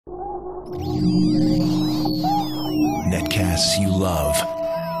Netcasts you love.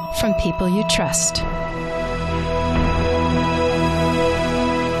 From people you trust.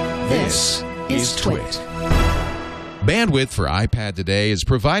 This is Twit. Bandwidth for iPad today is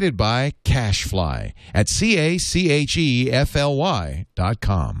provided by Cachefly at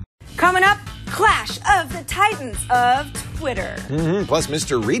CACHEFLY.com. Coming up, Clash of the Titans of Twitter. Plus,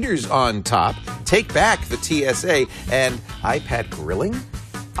 Mr. Reader's on top. Take back the TSA and iPad grilling.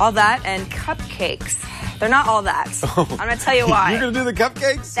 All that and cupcakes. They're not all that. Oh. I'm going to tell you why. You're going to do the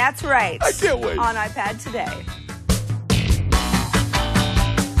cupcakes? That's right. I can't wait. On iPad today.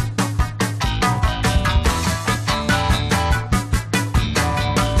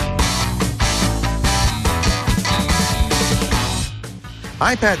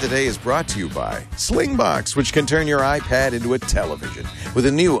 iPad Today is brought to you by Slingbox, which can turn your iPad into a television. With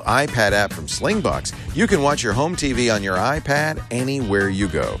a new iPad app from Slingbox, you can watch your home TV on your iPad anywhere you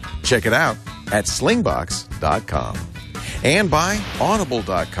go. Check it out at slingbox.com. And by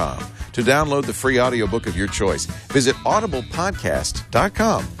Audible.com. To download the free audiobook of your choice, visit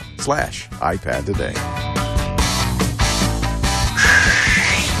audiblepodcast.com/iPad Today.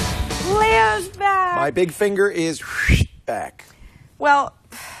 Leo's back. My big finger is back. Well,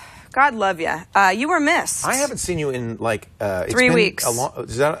 God love you. You were missed. I haven't seen you in like 3 weeks.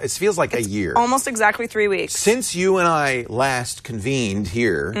 It feels like a year. Almost exactly 3 weeks. Since you and I last convened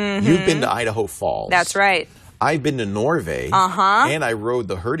here, you've been to Idaho Falls. That's right. I've been to Norway. And I rode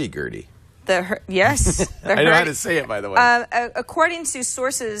the hurdy-gurdy. Yes. I know how to say it, by the way. According to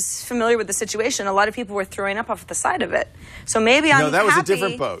sources familiar with the situation, a lot of people were throwing up off the side of it. So maybe I'm No, that was a happy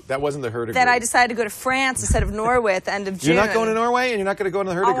different boat. That wasn't the hurdy-gurdy. that I decided to go to France instead of Norway at the end of June. You're not going to Norway, and you're not going to go to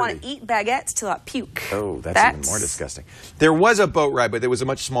the I hurdy-gurdy? want to eat baguettes till I puke. Oh, that's even more disgusting. There was a boat ride, but there was a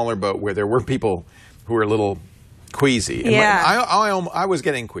much smaller boat where there were people who were a little queasy. And Yeah. I was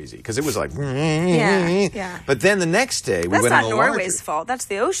getting queasy because it was like... Yeah. But then the next day, we That's went not on a Norway's fault. That's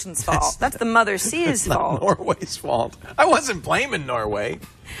the ocean's fault. That's the Mother Sea's fault. Norway's fault. I wasn't blaming Norway.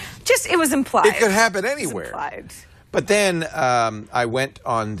 It was implied. It could happen It was anywhere. implied. But then I went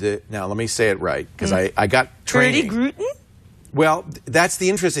on to... Now, let me say it right, because I got training. Hurtigruten? Well, that's the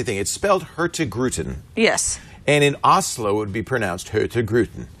interesting thing. It's spelled Hurtigruten. Yes. And in Oslo, it would be pronounced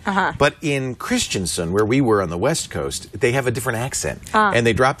Hurtigruten. But in Kristiansund, where we were on the West Coast, they have a different accent. And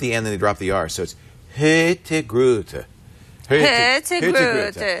they drop the N and they drop the R. So it's Hurtigrute.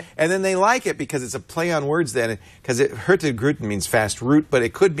 Hurtigrute. And then they like it because it's a play on words then. Because Hurtigruten means fast route, but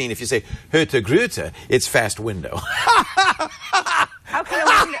it could mean, if you say Hurtigrute, it's fast window. How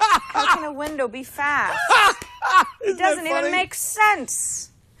can a window be fast? It doesn't even make sense.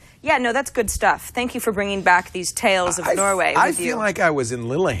 Yeah, no, that's good stuff. Thank you for bringing back these tales of Norway with you. I feel like I was in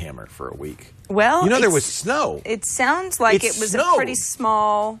Lillehammer for a week. Well, there was snow. It sounds like it was a pretty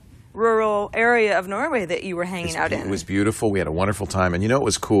small rural area of Norway that you were hanging out in. It was beautiful. We had a wonderful time. And you know what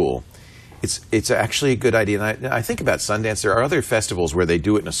was cool? It's actually a good idea. And I think about Sundance. There are other festivals where they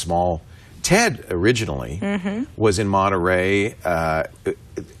do it in a small... TED originally was in Monterey.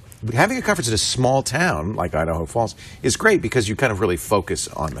 Having a conference in a small town like Idaho Falls is great because you kind of really focus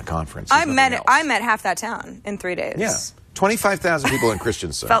on the conference. I met half that town in 3 days. Yeah. 25,000 people in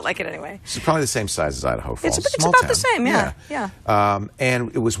Kristiansund. Felt like it anyway. It's probably the same size as Idaho Falls. It's Small about town. the same, yeah.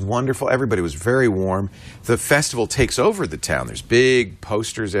 And it was wonderful. Everybody was very warm. The festival takes over the town. There's big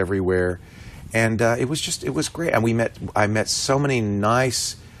posters everywhere. And it was great. And I met so many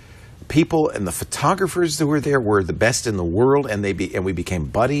nice people, and the photographers that were there were the best in the world, and we became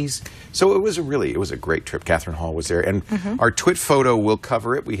buddies. So it was a great trip. Catherine Hall was there, and our Twit photo will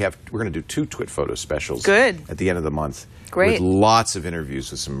cover it. We're going to do 2 Twit photo specials. Good. At the end of the month. Great. With lots of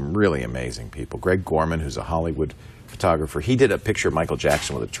interviews with some really amazing people. Greg Gorman, who's a Hollywood photographer, he did a picture of Michael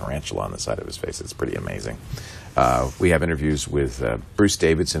Jackson with a tarantula on the side of his face. It's pretty amazing. We have interviews with Bruce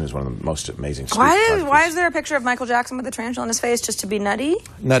Davidson, who's one of the most amazing street photographers. Why is there a picture of Michael Jackson with a tarantula on his face? Just to be nutty?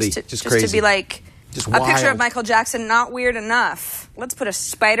 Nutty, just crazy. Just to be like, just a picture wild. of Michael Jackson, not weird enough. Let's put a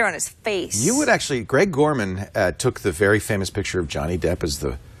spider on his face. You would actually... Greg Gorman took the very famous picture of Johnny Depp as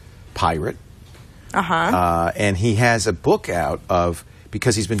the pirate. And he has a book out of...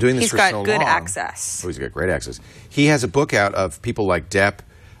 Because he's been doing this for so long. He's got good access. Oh, he's got great access. He has a book out of people like Depp,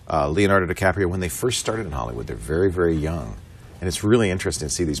 Leonardo DiCaprio, when they first started in Hollywood. They're very, very young. And it's really interesting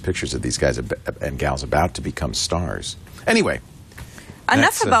to see these pictures of these guys and gals about to become stars. Anyway.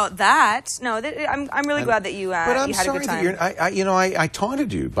 Enough about that. No, I'm really glad that you had a good time. But I'm sorry that I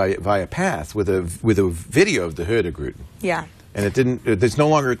taunted you via Path with a video of the Hurtigruten. Yeah. And it didn't. There's no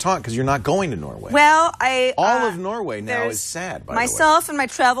longer a taunt because you're not going to Norway. Well, all of Norway now is sad. By myself and my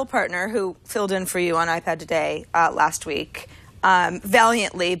travel partner, who filled in for you on iPad Today last week,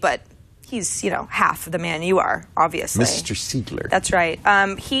 valiantly, but he's, half the man you are, obviously. Mr. Siedler. That's right.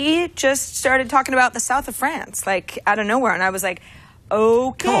 He just started talking about the south of France, like out of nowhere, and I was like,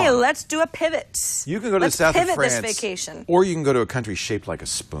 okay, let's do a pivot. You can go to the south of France, this vacation. Or you can go to a country shaped like a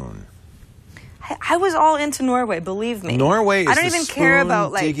spoon. I was all into Norway, believe me. Norway is I don't even care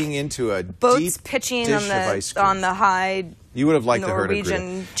about digging into a boats deep pitching dish of ice cream. on the high. You would have liked Norwegian the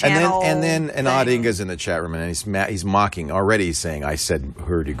hurdy-gurdy. channel. And then Anad Inga's in the chat room, and he's mocking already. He's saying I said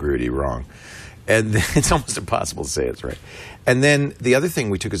hurdy-gurdy wrong, and it's almost impossible to say it's right. And then the other thing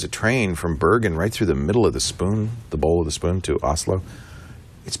we took is a train from Bergen right through the middle of the bowl of the spoon to Oslo.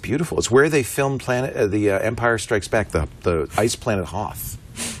 It's beautiful. It's where they filmed the Empire Strikes Back, the ice planet Hoth.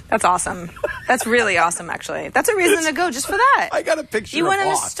 That's awesome. That's really awesome, actually. That's a reason to go just for that. I got a picture You of went on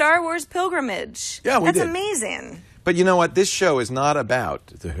a Hoth. Star Wars pilgrimage. Yeah, we That's did. amazing. But you know what? This show is not about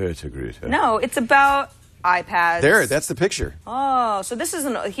the hurdy-gurdy. No, it's about iPads. That's the picture. Oh, so this is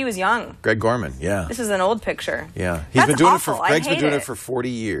he was young. Greg Gorman, yeah. This is an old picture. Yeah. That's Greg's been doing it it for 40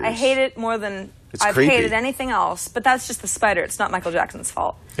 years. I hate it more than I've creepy. hated anything else, but that's just the spider. It's not Michael Jackson's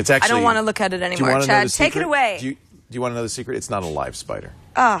fault. It's actually, I don't want to look at it anymore. Do you want to know Chad, the take it secret? away. Do you want to know the secret? It's not a live spider.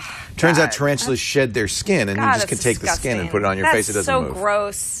 Oh, Turns God. out tarantulas shed their skin, and you just can take the skin and put it on your face. It doesn't move. That's so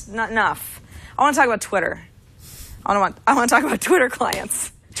gross. Not enough. I want to talk about Twitter. I want to talk about Twitter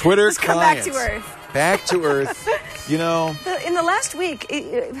clients. Twitter Let's clients. come back to Earth. Back to Earth. In the last week,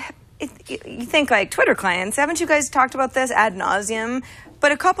 you think like Twitter clients. Haven't you guys talked about this ad nauseum?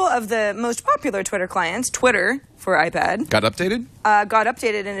 But a couple of the most popular Twitter clients, Twitter for iPad, got updated? Got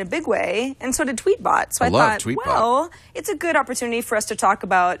updated in a big way, and so did Tweetbot. So I love thought, Tweetbot. well, it's a good opportunity for us to talk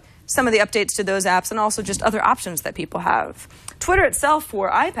about some of the updates to those apps and also just other options that people have. Twitter itself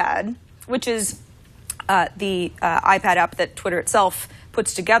for iPad, which is the iPad app that Twitter itself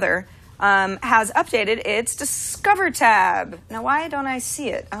puts together, has updated its Discover tab. Now, why don't I see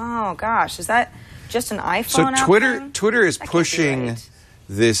it? Oh, gosh, is that just an iPhone app? So Twitter is That can't be pushing right.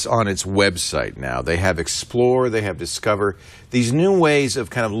 this on its website now. They have Explore, they have Discover, these new ways of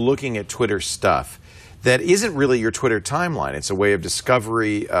kind of looking at Twitter stuff that isn't really your Twitter timeline. It's a way of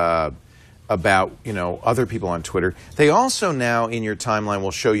discovery about other people on Twitter. They also now in your timeline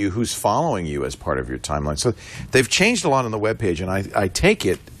will show you who's following you as part of your timeline. So they've changed a lot on the webpage, and I take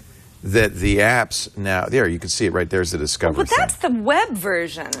it that the apps now, there, you can see it right there's the Discover But that's the web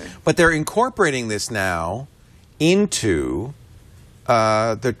version. But they're incorporating this now into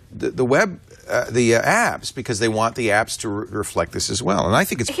the web, the apps, because they want the apps to reflect this as well. And I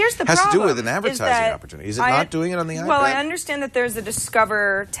think it has to do with an advertising opportunity. Is it not doing it on the iPad? Well, I understand that there's a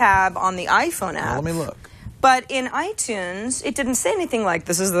Discover tab on the iPhone app. Well, let me look. But in iTunes, it didn't say anything like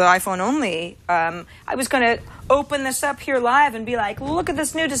this is the iPhone only. I was going to open this up here live and be like, look at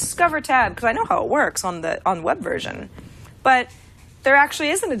this new Discover tab, because I know how it works on the web version. But there actually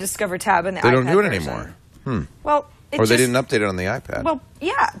isn't a Discover tab in the iPad They don't do it version. anymore. Well, Or they didn't update it on the iPad. Well,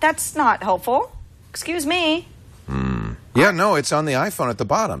 yeah, that's not helpful. Excuse me. Yeah, no, it's on the iPhone at the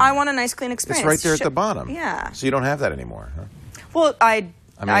bottom. I want a nice, clean experience. It's right there at the bottom. Yeah. So you don't have that anymore, huh? Well, I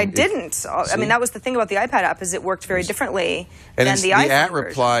mean, didn't. I mean, that was the thing about the iPad app, is it worked very differently And than the iPhone at version.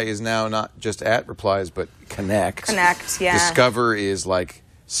 reply is now not just at replies, but connect. Connect, yeah. Discover is like,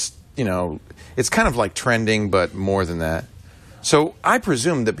 it's kind of like trending, but more than that. So I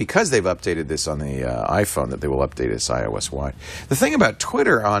presume that because they've updated this on the iPhone, that they will update this iOS-wide. The thing about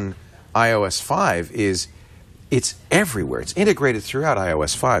Twitter on iOS 5 is it's everywhere. It's integrated throughout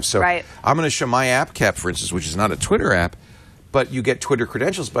iOS 5. So Right. I'm going to show my app cap, for instance, which is not a Twitter app, but you get Twitter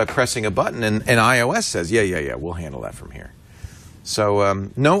credentials by pressing a button, and iOS says, yeah, we'll handle that from here. So,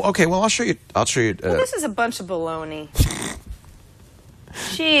 no, okay, well, I'll show you. Well, this is a bunch of baloney.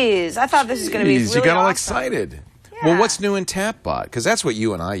 Jeez, I thought this was going to be really you got all awesome. excited. Yeah. Well, what's new in TapBot? Because that's what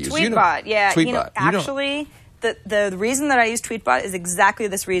you and I use. Tweetbot, yeah. Tweetbot. Actually, the reason that I use Tweetbot is exactly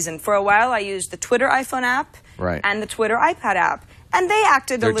this reason. For a while, I used the Twitter iPhone app and the Twitter iPad app. And they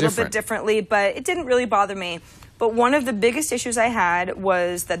acted a little bit differently, but it didn't really bother me. But one of the biggest issues I had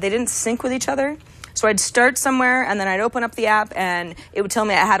was that they didn't sync with each other. So I'd start somewhere, and then I'd open up the app, and it would tell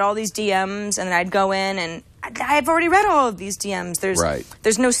me I had all these DMs, and then I'd go in, and I've already read all of these DMs.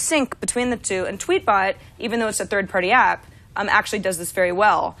 There's no sync between the two. And Tweetbot, even though it's a third-party app, actually does this very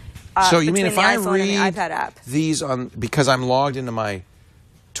well. So you mean if I read the iPad app. these because I'm logged into my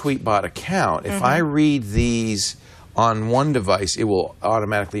Tweetbot account, if I read these on one device, it will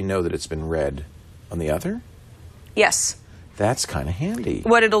automatically know that it's been read on the other? Yes. That's kind of handy.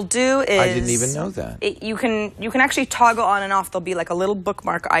 What it'll do is... I didn't even know that. You can actually toggle on and off. There'll be like a little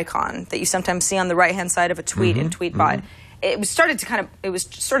bookmark icon that you sometimes see on the right-hand side of a tweet in Tweetbot. It was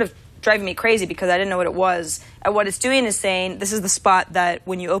sort of driving me crazy because I didn't know what it was. And what it's doing is saying, this is the spot that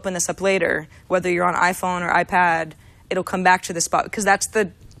when you open this up later, whether you're on iPhone or iPad, it'll come back to the spot because that's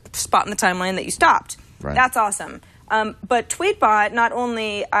the spot in the timeline that you stopped. Right. That's awesome. But Tweetbot not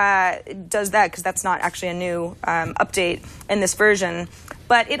only does that, because that's not actually a new update in this version,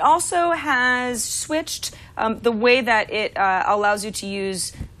 but it also has switched the way that it allows you to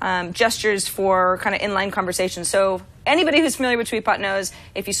use gestures for kind of inline conversations. So anybody who's familiar with Tweetbot knows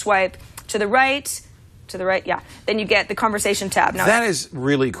if you swipe to the right, then you get the conversation tab. Now, that is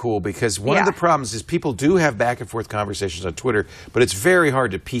really cool because one of the problems is people do have back and forth conversations on Twitter, but it's very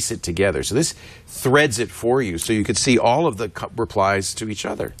hard to piece it together. So this threads it for you so you could see all of the replies to each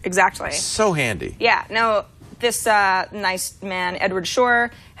other. Exactly. So handy. Yeah. Now, this nice man, Edward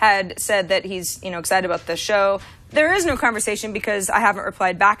Shore, had said that he's excited about the show. There is no conversation because I haven't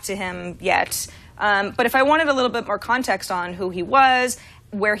replied back to him yet. But if I wanted a little bit more context on who he was,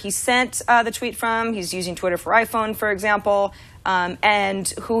 where he sent the tweet from, he's using Twitter for iPhone, for example, and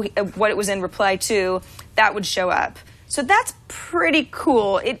what it was in reply to, that would show up. So that's pretty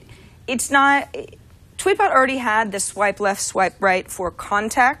cool. It's not... Tweetbot already had the swipe left, swipe right for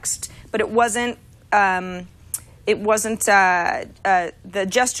context, but it wasn't the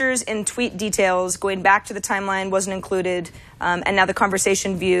gestures in tweet details going back to the timeline wasn't included, and now the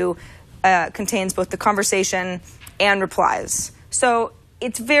conversation view contains both the conversation and replies. So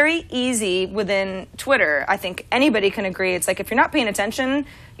it's very easy within Twitter. I think anybody can agree. It's like if you're not paying attention,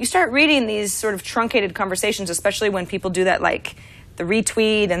 you start reading these sort of truncated conversations, especially when people do that, like the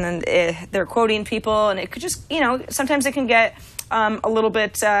retweet, and then they're quoting people, and it could just, sometimes it can get a little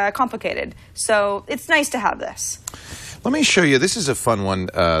bit complicated. So it's nice to have this. Let me show you. This is a fun one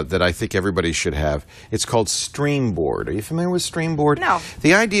that I think everybody should have. It's called StreamBoard. Are you familiar with StreamBoard? No.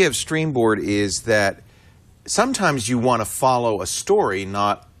 The idea of StreamBoard is that sometimes you want to follow a story,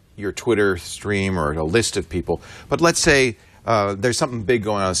 not your Twitter stream or a list of people. But let's say there's something big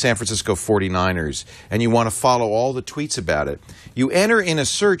going on, San Francisco 49ers, and you want to follow all the tweets about it. You enter in a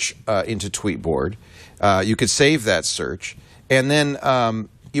search into Tweetboard. You could save that search. And then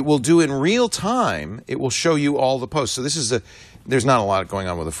it will do in real time, it will show you all the posts. So this is there's not a lot going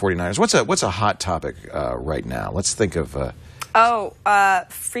on with the 49ers. What's a hot topic right now? Let's think of...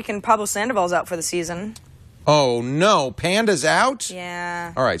 freaking Pablo Sandoval's out for the season. Oh, no. Panda's out?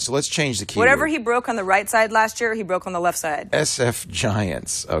 Yeah. All right, so let's change the keyword. Whatever he broke on the right side last year, he broke on the left side. SF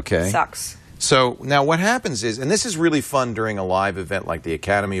Giants, okay. Sucks. So now what happens is, and this is really fun during a live event like the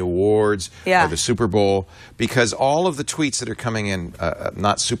Academy Awards or the Super Bowl, because all of the tweets that are coming in,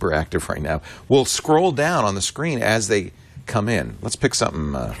 not super active right now, will scroll down on the screen as they come in. Let's pick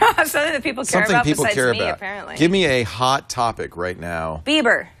something. Something that people care about besides me, apparently. Give me a hot topic right now.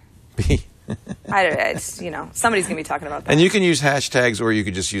 Bieber. Somebody's going to be talking about that. And you can use hashtags or you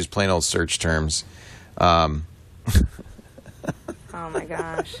could just use plain old search terms. Oh, my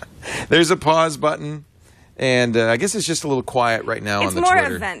gosh. There's a pause button. And I guess it's just a little quiet right now on the Twitter. It's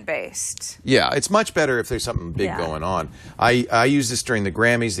more event-based. Yeah, it's much better if there's something big going on. I use this during the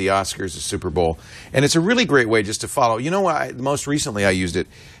Grammys, the Oscars, the Super Bowl. And it's a really great way just to follow. You know what? Most recently I used it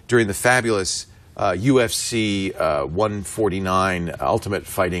during the fabulous UFC 149 Ultimate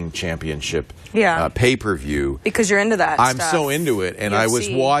Fighting Championship pay-per-view. Because you're into that I'm stuff. so into it. And UFC, I was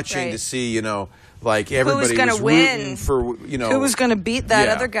watching to see, like everybody was rooting for, who was going to beat that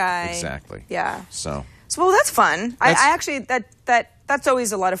other guy. Exactly. Yeah. So well, that's fun. I actually, that's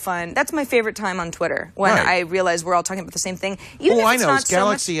always a lot of fun. That's my favorite time on Twitter, when I realize we're all talking about the same thing. Even if I it's know. not It's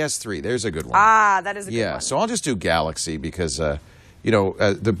Galaxy S3. There's a good one. Ah, that is a good one. Yeah, so I'll just do Galaxy because,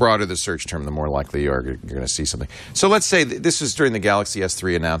 the broader the search term, the more likely you're going to see something. So let's say this is during the Galaxy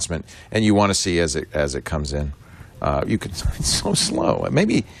S3 announcement, and you want to see as it comes in. You can. It's so slow.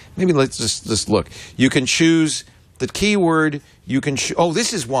 Maybe let's just look. You can choose the keyword. You can. Oh,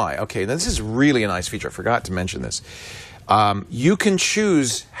 this is why. Okay, now this is really a nice feature. I forgot to mention this. You can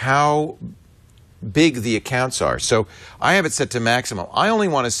choose how big the accounts are. So I have it set to maximum. I only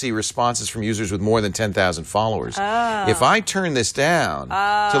want to see responses from users with more than 10,000 followers. Oh. If I turn this down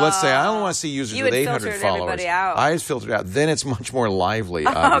to, let's say, I don't want to see users with 800 followers. I just filtered out. Then it's much more lively,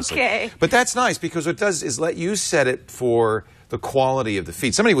 obviously. Okay. But that's nice because what it does is let you set it for the quality of the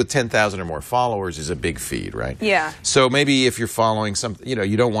feed. Somebody with 10,000 or more followers is a big feed, right? Yeah. So maybe if you're following something,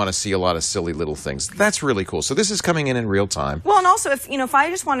 you don't want to see a lot of silly little things. That's really cool. So this is coming in real time. Well, and also if I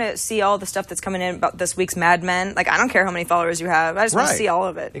just want to see all the stuff that's coming in about this week's Mad Men, like I don't care how many followers you have. I just want to see all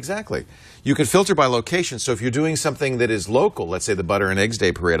of it. Exactly. You can filter by location. So if you're doing something that is local, let's say the Butter and Eggs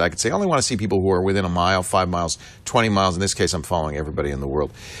Day Parade, I could say I only want to see people who are within a mile, 5 miles, 20 miles. In this case, I'm following everybody in the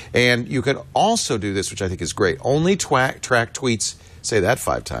world. And you can also do this, which I think is great. Only track tweets Say that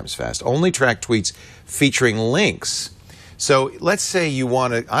 5 times fast. Only track tweets featuring links. So let's say I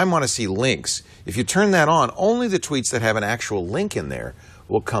want to see links. If you turn that on, only the tweets that have an actual link in there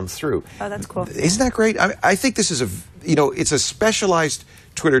will come through. Oh, that's cool. Isn't that great? I think this is it's a specialized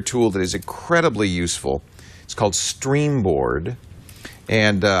Twitter tool that is incredibly useful. It's called StreamBoard,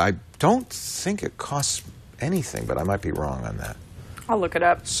 and I don't think it costs anything, but I might be wrong on that. I'll look it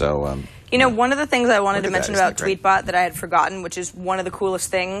up. So, one of the things I wanted to mention about Tweetbot Tweetbot that I had forgotten, which is one of the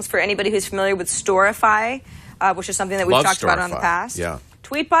coolest things for anybody who's familiar with Storify, which is something that we've talked about in the past. Yeah.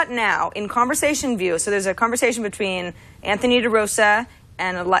 Tweetbot now, in conversation view, so there's a conversation between Anthony DeRosa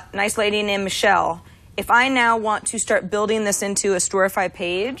and a nice lady named Michelle. If I now want to start building this into a Storify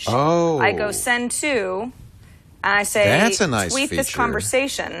page, I go send to, and I say, that's a nice tweet this feature.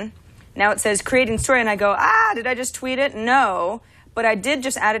 conversation. Now it says creating story, and I go, did I just tweet it? No. But I did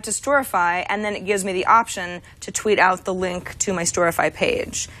just add it to Storify, and then it gives me the option to tweet out the link to my Storify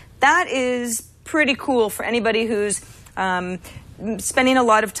page. That is pretty cool for anybody who's spending a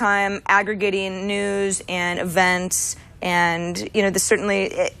lot of time aggregating news and events, and this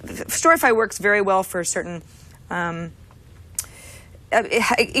Storify works very well for certain.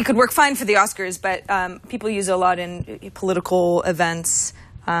 It could work fine for the Oscars, but people use it a lot in political events.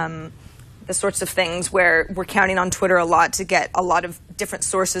 The sorts of things where we're counting on Twitter a lot to get a lot of different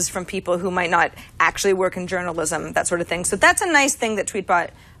sources from people who might not actually work in journalism, that sort of thing. So that's a nice thing that Tweetbot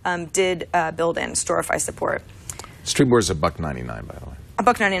did build in Storify support. StreamBoard is $1.99, by the way.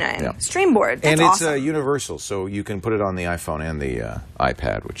 $1.99. Yeah. StreamBoard. That's and it's awesome. Universal, so you can put it on the iPhone and the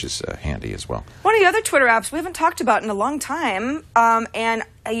iPad, which is handy as well. One of the other Twitter apps we haven't talked about in a long time, and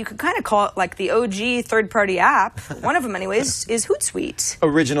you could kind of call it like the OG third-party app. One of them, anyways, is HootSuite.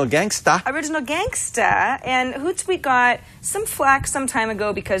 Original Gangsta. Original Gangsta. And HootSuite got some flack some time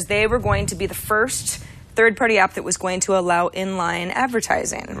ago because they were going to be the first third-party app that was going to allow inline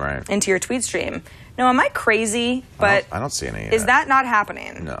advertising into your tweet stream. Now, am I crazy? But I don't see any. Is that not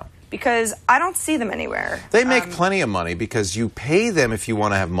happening? No. Because I don't see them anywhere. They make plenty of money because you pay them if you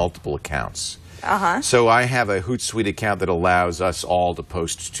want to have multiple accounts. So I have a Hootsuite account that allows us all to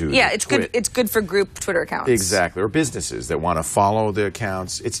post to. Yeah, it's good. It's good for group Twitter accounts. Exactly, or businesses that want to follow the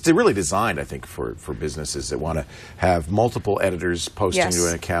accounts. It's really designed, I think, for businesses that want to have multiple editors posting to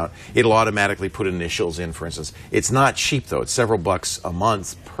an account. It'll automatically put initials in, for instance. It's not cheap though; it's several bucks a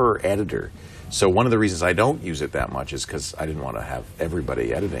month per editor. So one of the reasons I don't use it that much is because I didn't want to have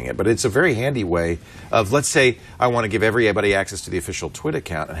everybody editing it. But it's a very handy way of, let's say I want to give everybody access to the official Twitter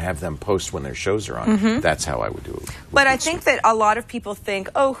account and have them post when their shows are on. That's how I would do it. But I think that a lot of people think,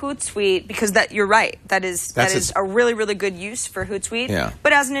 Hootsuite, because you're right. That is a really, really good use for Hootsuite. Yeah.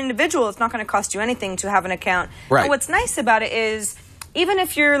 But as an individual, it's not going to cost you anything to have an account. Right. And what's nice about it is, even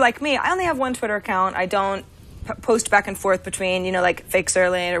if you're like me, I only have one Twitter account. I don't post back and forth between, like Fake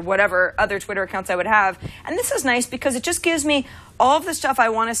Sirlane or whatever other Twitter accounts I would have. And this is nice because it just gives me all of the stuff I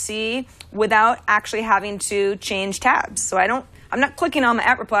want to see without actually having to change tabs. So I'm not clicking on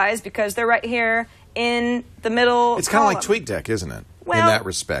my @replies because they're right here in the middle. It's kind of like TweetDeck, isn't it? Well, in that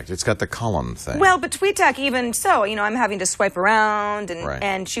respect. It's got the column thing. Well, but TweetDeck, even so, I'm having to swipe around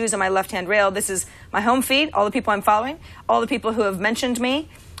and choose on my left-hand rail. This is my home feed, all the people I'm following, all the people who have mentioned me,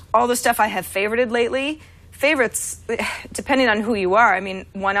 all the stuff I have favorited lately. Favorites, depending on who you are. I mean,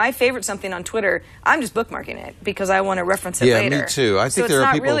 when I favorite something on Twitter, I'm just bookmarking it because I want to reference it later. Yeah, me too. I think so there are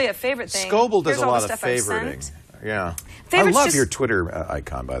it's people. not really a favorite thing. Scoble does Here's a all lot the of stuff I've favoriting. sent. Yeah. Favorites I love your Twitter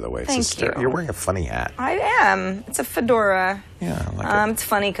icon, by the way. Thank you. You're wearing a funny hat. I am. It's a fedora. Yeah, I like it. It's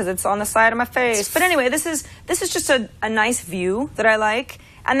funny because it's on the side of my face. But anyway, this is just a nice view that I like.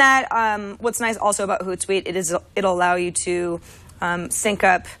 And that what's nice also about Hootsuite, it'll allow you to sync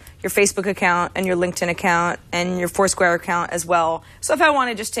up your Facebook account and your LinkedIn account and your Foursquare account as well. So if I want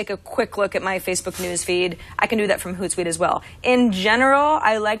to just take a quick look at my Facebook news feed, I can do that from Hootsuite as well. In general,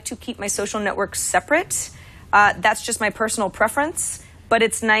 I like to keep my social networks separate. That's just my personal preference, but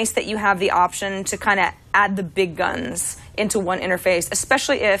it's nice that you have the option to kind of add the big guns into one interface,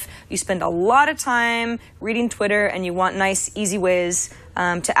 especially if you spend a lot of time reading Twitter and you want nice, easy ways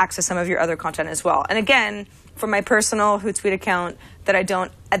to access some of your other content as well. And again, for my personal Hootsuite account that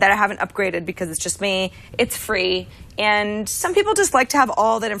I haven't upgraded because it's just me, it's free. And some people just like to have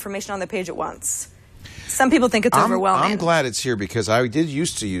all that information on their page at once. Some people think it's overwhelming. I'm glad it's here because I did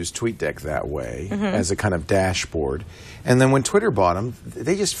used to use TweetDeck that way as a kind of dashboard. And then when Twitter bought them,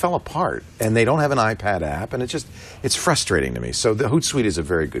 they just fell apart. And they don't have an iPad app. And it's frustrating to me. So the Hootsuite is a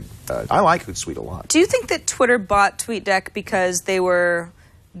very good, I like Hootsuite a lot. Do you think that Twitter bought TweetDeck because they were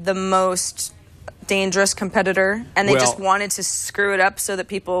the most dangerous competitor and they just wanted to screw it up so that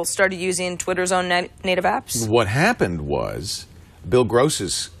people started using Twitter's own native apps? What happened was Bill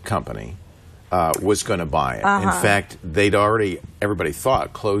Gross's company was going to buy it. In fact, they'd already, everybody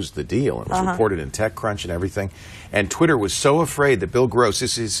thought, closed the deal. It was reported in TechCrunch and everything. And Twitter was so afraid that Bill Gross,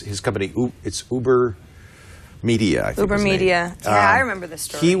 this is his company, it's Uber Media, I think. Uber Media. Yeah, I remember this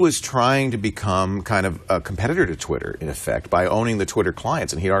story. He was trying to become kind of a competitor to Twitter, in effect, by owning the Twitter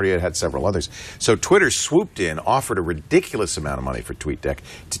clients, and he already had several others. So Twitter swooped in, offered a ridiculous amount of money for TweetDeck,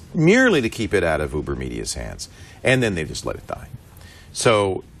 merely to keep it out of Uber Media's hands. And then they just let it die.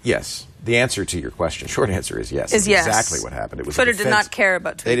 So, yes, the answer to your question, short answer is yes. Is yes. Exactly what happened. It was Twitter did not care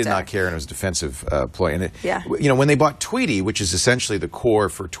about TweetDeck. They did not care, and it was a defensive ploy. And when they bought Tweety, which is essentially the core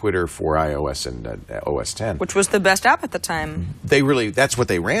for Twitter for iOS and OS X, which was the best app at the time. That's what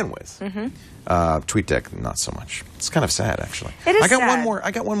they ran with. TweetDeck, not so much. It's kind of sad, actually. It is I got sad.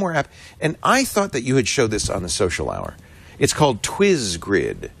 one more app, and I thought that you had showed this on the Social Hour. It's called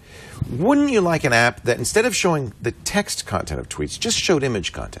Twizgrid. Wouldn't you like an app that instead of showing the text content of tweets, just showed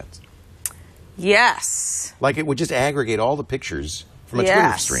image content? Yes. Like it would just aggregate all the pictures from a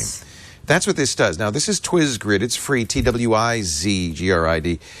Twitter stream. That's what this does. Now, this is Twizgrid. It's free,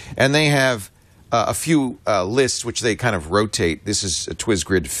 Twizgrid. And they have a few lists which they kind of rotate. This is a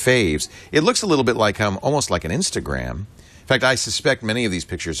Twizgrid faves. It looks a little bit like almost like an Instagram. In fact, I suspect many of these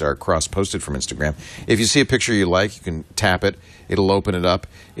pictures are cross-posted from Instagram. If you see a picture you like, you can tap it. It'll open it up.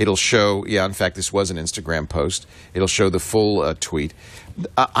 It'll show, in fact, this was an Instagram post. It'll show the full tweet.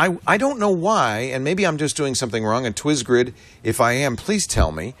 I don't know why, and maybe I'm just doing something wrong. And Twizgrid, if I am, please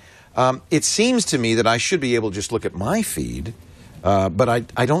tell me. It seems to me that I should be able to just look at my feed, but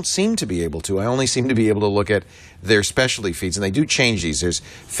I don't seem to be able to. I only seem to be able to look at their specialty feeds, and they do change these. There's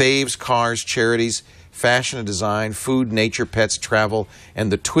faves, cars, charities, fashion and design, food, nature, pets, travel,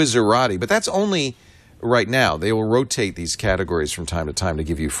 and the Twizerati. But that's only right now. They will rotate these categories from time to time to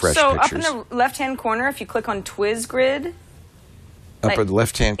give you fresh pictures. So up in the left-hand corner, if you click on Twizgrid... Up at the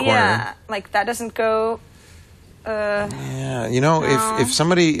left-hand corner? Yeah, like that doesn't go... yeah, no. if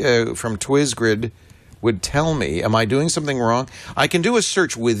somebody from Twizgrid would tell me, am I doing something wrong? I can do a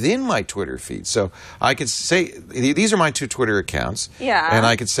search within my Twitter feed. So I could say, these are my two Twitter accounts. Yeah. And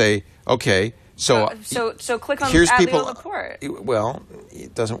I could say, okay... So click on here's Leo Laporte. Well,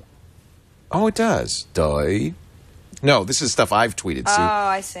 it doesn't. Oh, it does. No, this is stuff I've tweeted. See,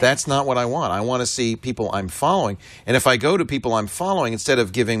 I see. That's not what I want. I want to see people I'm following. And if I go to people I'm following, instead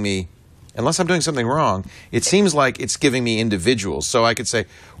of giving me, unless I'm doing something wrong, it seems like it's giving me individuals. So I could say,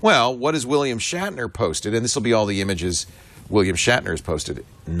 well, what has William Shatner posted? And this will be all the images William Shatner has posted.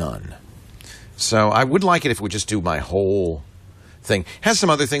 None. So I would like it if we would just do my whole thing. Has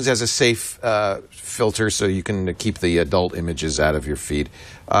some other things, as a safe filter, so you can keep the adult images out of your feed.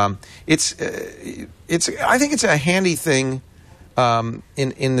 I think it's a handy thing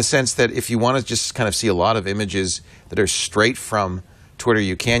in the sense that if you want to just kind of see a lot of images that are straight from Twitter,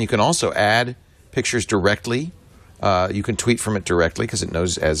 you can. You can also add pictures directly. You can tweet from it directly because it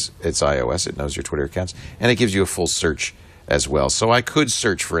knows, as it's iOS, it knows your Twitter accounts, and it gives you a full search as well. So I could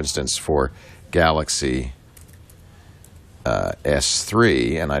search, for instance, for Galaxy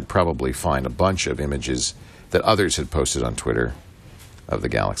S3, and I'd probably find a bunch of images that others had posted on Twitter of the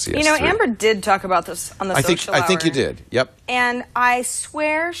Galaxy S3. Amber did talk about this on the Social Hour. I think you did, yep. And I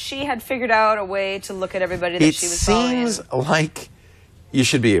swear she had figured out a way to look at everybody that she was following. It seems like you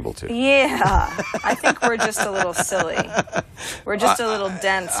should be able to. Yeah. I think we're just a little silly. We're just a little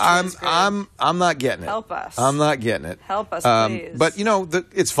dense. I'm not getting it. Help us. I'm not getting it. Help us, please. But,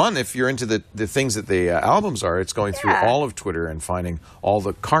 it's fun if you're into the things that the albums are. It's going through all of Twitter and finding all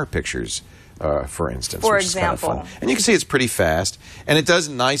the car pictures, for instance. For which example. Is kind of fun. And you can see it's pretty fast. And it does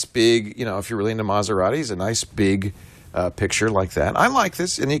nice big, if you're really into Maseratis, a nice big picture like that. I like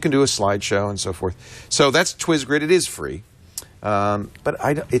this. And you can do a slideshow and so forth. So that's Twizgrid. It is free. But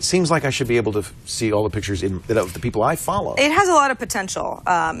it seems like I should be able to see all the pictures of the people I follow. It has a lot of potential.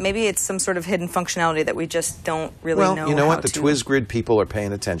 Maybe it's some sort of hidden functionality that we just don't really know. Well, you know what? The Twizgrid people are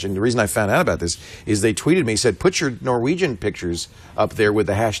paying attention. The reason I found out about this is they tweeted me, said, put your Norwegian pictures up there with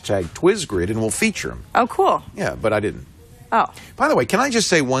the hashtag Twizgrid and we'll feature them. Oh, cool. Yeah, but I didn't. Oh. By the way, can I just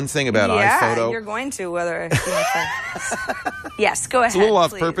say one thing about iPhoto? Yeah, you're going to, whether... Yes, go ahead, It's a little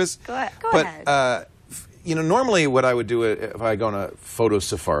off please. purpose. Go ahead. Normally what I would do if I go on a photo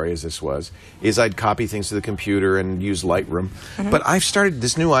safari, as this was, is I'd copy things to the computer and use Lightroom. But I've started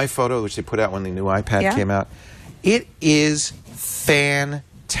this new iPhoto, which they put out when the new iPad came out. It is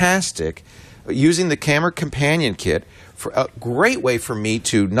fantastic. Using the Camera Companion Kit, for a great way for me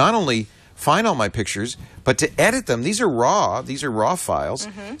to not only find all my pictures, but to edit them. These are raw files.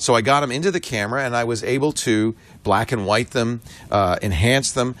 So I got them into the camera, and I was able to black and white them,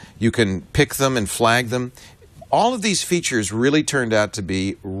 enhance them. You can pick them and flag them. all of these features really turned out to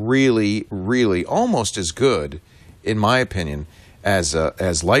be really, really almost as good, in my opinion, as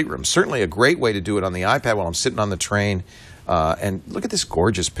Lightroom. Certainly a great way to do it on the iPad while I'm sitting on the train. And look at this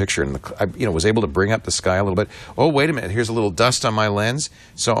gorgeous picture. And I was able to bring up the sky a little bit. Oh, wait a minute. Here's a little dust on my lens.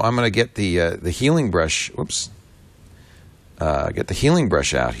 So I'm going to get the healing brush. Whoops. Get the healing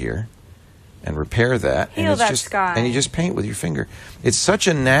brush out here and repair that. Heal that sky. And you just paint with your finger. It's such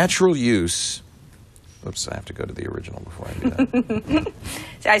a natural use. Oops, I have to go to the original before I do that.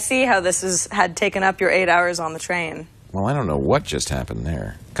 I see how this had taken up your 8 hours on the train. Well, I don't know what just happened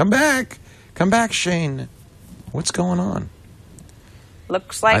there. Come back. Come back, Shane. What's going on?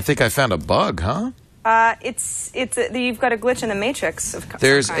 Looks like... I think I found a bug, huh? You've got a glitch in the matrix of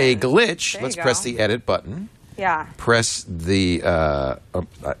There's some a kind. glitch. There Let's you press go. the edit button. Yeah. Press the...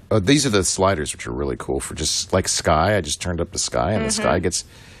 these are the sliders, which are really cool for just like sky. I just turned up the sky, and the sky gets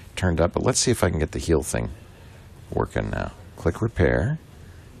turned up. But let's see if I can get the heal thing working now. Click repair.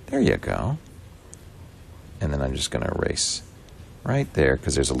 There you go. And then I'm just going to erase right there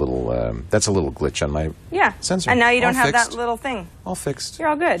because there's a little... that's a little glitch on my sensor. And now you don't All have fixed. that little thing. All fixed. You're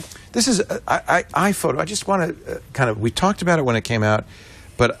all good. This is iPhoto. I just want to kind of... We talked about it when it came out,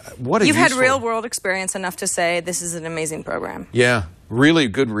 but what a You've had useful- real-world experience enough to say this is an amazing program. Yeah, really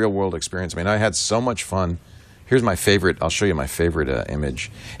good real-world experience. I mean, I had so much fun. Here's my favorite. I'll show you my favorite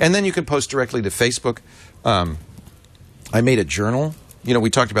image. And then you can post directly to Facebook. I made a journal. You know, we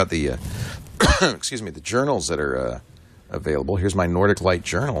talked about the... excuse me, the journals that are available. Here's my Nordic Light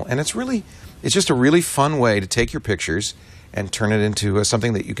journal. And it's just a really fun way to take your pictures and turn it into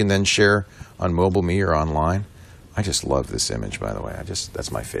something that you can then share on MobileMe or online. I just love this image, by the way.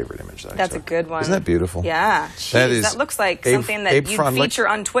 That's my favorite image that I That's a took. good one. Isn't that beautiful? Yeah. Jeez, that looks like something that you'd feature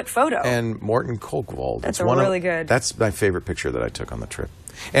on Tweetphoto. And Morten Kolkvold. That's really good. That's my favorite picture that I took on the trip.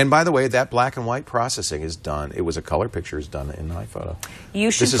 And by the way, that black and white processing is done. It was a color picture is done in iPhoto. You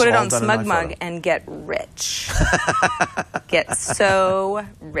should This is put it all on done in SmugMug iPhoto. and get rich. Get so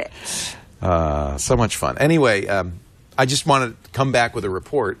rich. So much fun. Anyway, I just want to come back with a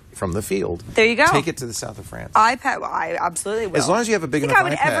report from the field. There you go. Take it to the south of France. iPad, well, I absolutely will. As long as you have a big enough Think I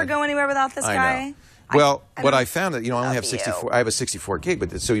would iPad. ever go anywhere without this I guy? know. Well, what don't I found that I only have love you. 64. I have a 64 gig,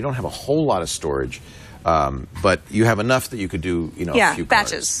 but so you don't have a whole lot of storage, but you have enough that you could do a few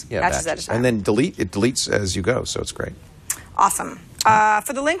batches. cards. Yeah, Batches at a time. and then it deletes as you go, so it's great. Awesome.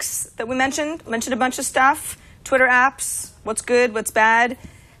 For the links that we mentioned a bunch of stuff. Twitter apps, what's good, what's bad.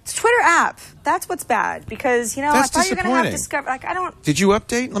 It's a Twitter app. That's what's bad because That's I thought you were going to have disappointing. Discover. I don't. Did you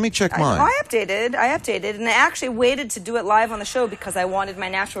update? Let me check mine. I updated, and I actually waited to do it live on the show because I wanted my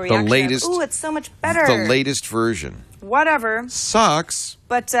natural reaction. latest- Ooh, it's so much better. The latest version Whatever. sucks.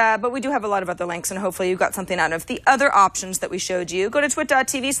 But we do have a lot of other links, and hopefully you got something out of the other options that we showed you. Go to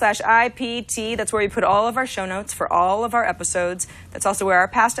twit.tv/IPT. That's where we put all of our show notes for all of our episodes. That's also where our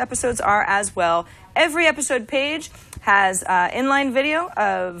past episodes are as well. Every episode page has inline video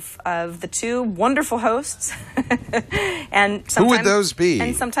of the two wonderful hosts. And sometimes, Who would those be?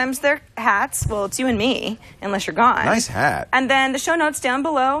 And sometimes they're hats. Well, it's you and me, unless you're gone. Nice hat. And then the show notes down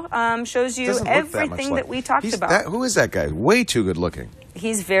below shows you Doesn't look that much everything like- that we talked about. Who is that guy? Way too good looking.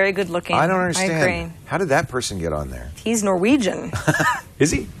 He's very good looking. I don't understand. I agree. How did that person get on there? He's Norwegian.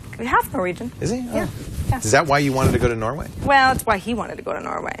 Is he? Half Norwegian. Is he? Yeah. Oh. Yeah. Is that why you wanted to go to Norway? Well, it's why he wanted to go to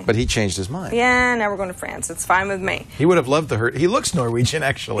Norway. But he changed his mind. Yeah, now we're going to France. It's fine with me. He would have loved the hurt. He looks Norwegian,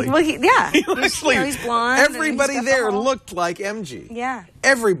 actually. Well, yeah. Actually, he's blonde. and everybody he's got the there whole- looked like MG. Yeah.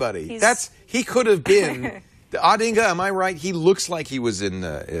 Everybody. He could have been. Adinga, am I right? He looks like he was in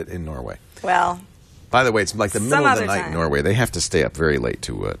Norway. Well, By the way, it's like the Some middle of the other night time. in Norway. They have to stay up very late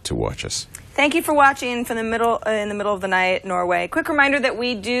to watch us. thank you for watching from the middle in the middle of the night, Norway. Quick reminder that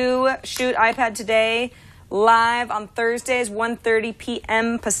we do shoot iPad Today live on Thursdays, 1:30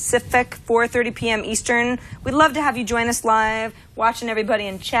 p.m. Pacific, 4:30 p.m. Eastern. We'd love to have you join us live, watching everybody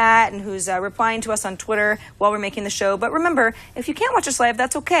in chat and who's replying to us on Twitter while we're making the show. But remember, if you can't watch us live,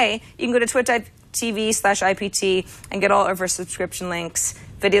 that's okay. You can go to twit.tv/IPT and get all of our subscription links,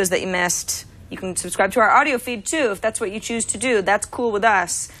 videos that you missed. You can subscribe to our audio feed, too, if that's what you choose to do. That's cool with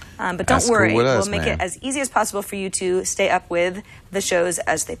us. But don't That's cool worry. with us, We'll make man. it as easy as possible for you to stay up with the shows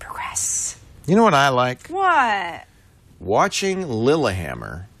as they progress. You know what I like? What? Watching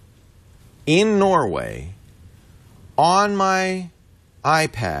Lillehammer in Norway on my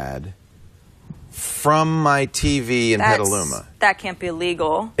iPad from my TV in Petaluma. That can't be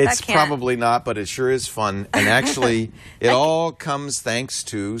illegal. It's probably not, but it sure is fun. And actually, it all comes thanks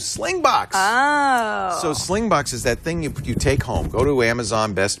to Slingbox. Oh. So Slingbox is that thing you take home. Go to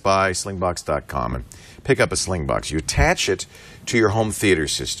Amazon, Best Buy, slingbox.com, and pick up a Slingbox. You attach it to your home theater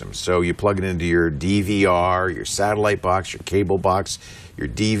system. So you plug it into your DVR, your satellite box, your cable box, your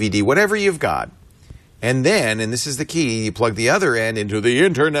DVD, whatever you've got. And then, and this is the key, you plug the other end into the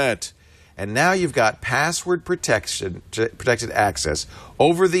internet. And now you've got password protected access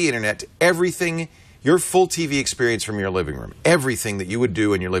over the internet to everything, your full TV experience from your living room. Everything that you would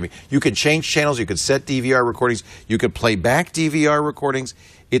do in your living room. You could change channels, you could set DVR recordings, you could play back DVR recordings.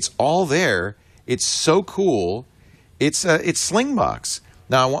 It's all there. It's so cool. It's Slingbox.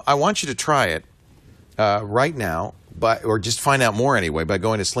 Now, I want you to try it right now, or just find out more anyway, by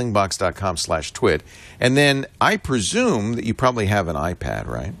going to slingbox.com/twit. And then I presume that you probably have an iPad,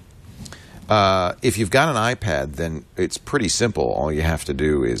 right? If you've got an iPad, then it's pretty simple. All you have to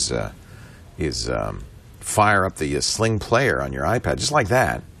do is fire up the Sling player on your iPad, just like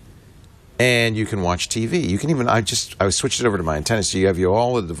that, and you can watch TV. You can even I switched it over to my antenna, so you have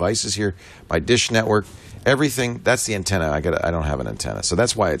all the devices here, my Dish network, everything. That's the antenna. I don't have an antenna, so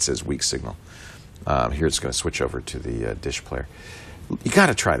that's why it says weak signal. Here it's going to switch over to the Dish player. You got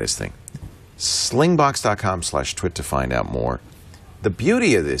to try this thing. Slingbox.com/twit to find out more. The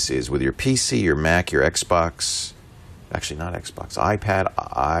beauty of this is with your PC, your Mac, your Xbox, actually not Xbox, iPad,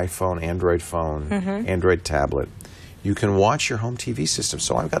 iPhone, Android phone, Android tablet, you can watch your home TV system.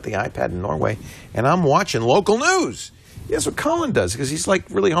 So I've got the iPad in Norway, and I'm watching local news. That's what Colin does, because he's like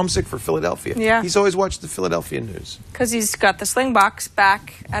really homesick for Philadelphia. Yeah. He's always watched the Philadelphia news. Because he's got the Slingbox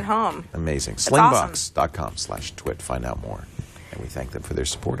back at home. Amazing. That's awesome. Slingbox.com/twit. Find out more. And we thank them for their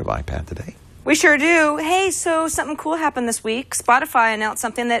support of iPad Today. We sure do. Hey, so something cool happened this week. Spotify announced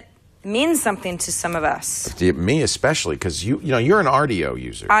something that means something to some of us. Me especially, because you're an RDO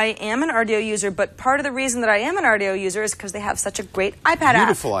user. I am an RDO user, but part of the reason that I am an RDO user is because they have such a great iPad app.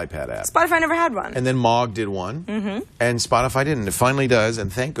 Beautiful iPad app. Spotify never had one. And then Mog did one, and Spotify didn't. It finally does,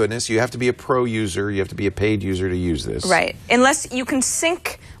 and thank goodness. You have to be a pro user. You have to be a paid user to use this. Right. Unless you can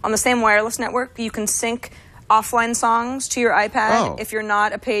sync on the same wireless network, you can sync offline songs to your iPad if you're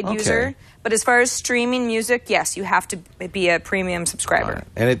not a paid user. But as far as streaming music, yes, you have to be a premium subscriber. Right.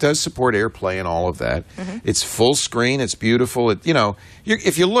 And it does support AirPlay and all of that. It's full screen. It's beautiful.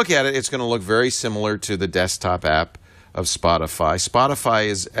 If you look at it, it's going to look very similar to the desktop app of Spotify. Spotify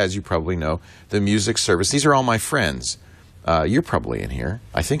is, as you probably know, the music service. These are all my friends. You're probably in here.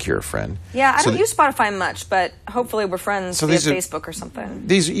 I think you're a friend. Yeah, I don't use Spotify much, but hopefully we're friends via Facebook or something.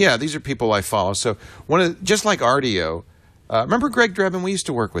 These are people I follow. So just like RDO. Remember Greg Drebin? We used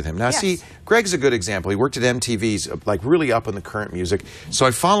to work with him. Now, see, Greg's a good example. He worked at MTV's, like really up in the current music. So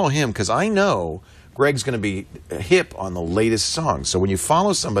I follow him because I know Greg's going to be hip on the latest songs. So when you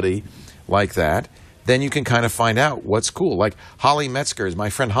follow somebody like that, then you can kind of find out what's cool. Like Holly Metzger is my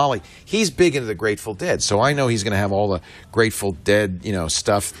friend Holly. He's big into the Grateful Dead, so I know he's going to have all the Grateful Dead,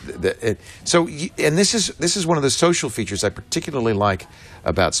 stuff. And this is one of the social features I particularly like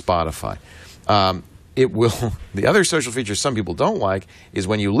about Spotify. The other social feature some people don't like is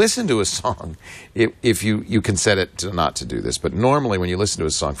when you listen to a song, if you can set it to not to do this, but normally when you listen to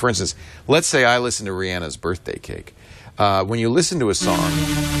a song, for instance, let's say I listen to Rihanna's Birthday Cake. When you listen to a song,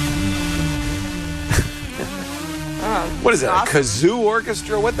 what is that, awesome. A kazoo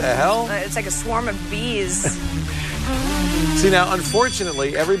orchestra? What the hell? It's like a swarm of bees. See, now,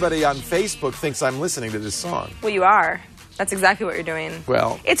 unfortunately, everybody on Facebook thinks I'm listening to this song. Well, you are. That's exactly what you're doing.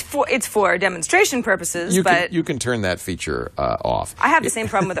 Well, it's for demonstration purposes, you can turn that feature off. I have the same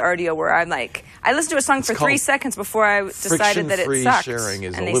problem with RDO where I'm like, I listened to a song for 3 seconds before I decided that it sucked. Friction-free sharing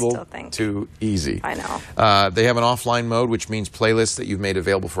is and a little too easy. I know. They have an offline mode, which means playlists that you've made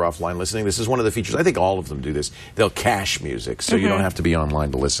available for offline listening. This is one of the features. I think all of them do this. They'll cache music, so you don't have to be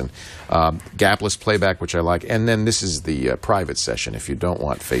online to listen. Gapless playback, which I like. And then this is the private session if you don't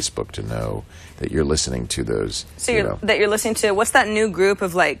want Facebook to know that you're listening to those. So that you're listening to, what's that new group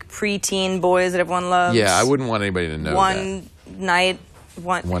of like preteen boys that everyone loves? Yeah, I wouldn't want anybody to know One Night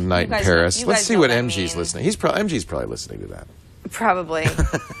in Paris. Let's see what MG's listening. MG's probably listening to that. Probably.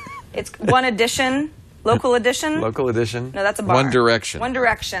 It's One Edition. Local Edition? Local Edition. No, that's a bar. One Direction. One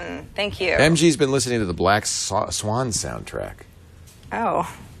Direction. Thank you. MG's been listening to the Black Swan soundtrack.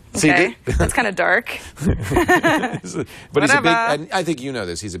 Oh. Okay. See, that's kind of dark. But he's a big, and I think you know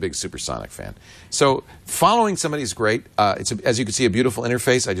this, he's a big Supersonic fan. So following somebody's great. It's as you can see, a beautiful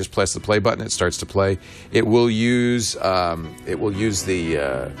interface. I just press the play button, it starts to play. It will use the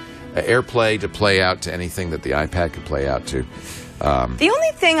AirPlay to play out to anything that the iPad could play out to. The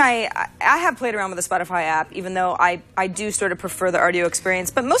only thing I have played around with the Spotify app, even though I do sort of prefer the RDO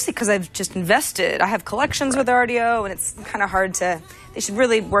experience, but mostly because I've just invested. I have collections with RDO, and it's kind of hard to. They should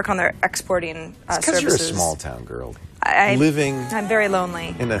really work on their exporting services. Because you're a small town girl. I'm very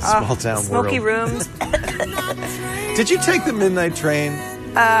lonely. In a small town smoky world. rooms. Did you take the midnight train?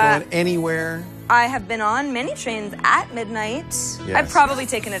 Going anywhere? I have been on many trains at midnight. Yes. I've probably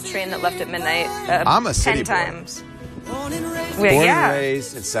taken a train that left at midnight I'm a city 10 boy. times. Born and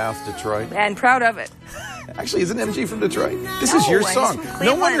raised in South Detroit. And proud of it. Actually, isn't MG from Detroit? This No, is your he's song. from No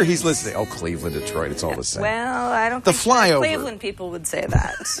Cleveland. wonder he's listening. Oh, Cleveland, Detroit, it's all the same. Well, I don't The think flyover. Cleveland people would say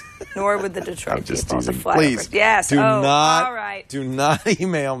that. Nor would the Detroit I'm just people. teasing. The flyover. Please, Yes. do not. All right. Do not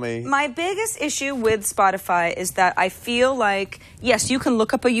email me. My biggest issue with Spotify is that I feel like, yes, you can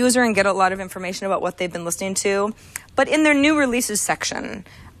look up a user and get a lot of information about what they've been listening to, but in their new releases section,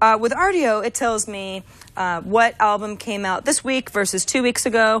 with RDO, it tells me what album came out this week versus 2 weeks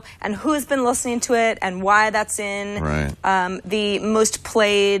ago, and who's been listening to it, and why that's in the most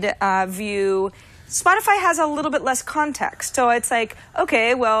played view. Spotify has a little bit less context, so it's like,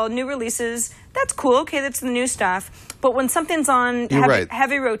 okay, well, new releases, that's cool, okay, that's the new stuff. But when something's on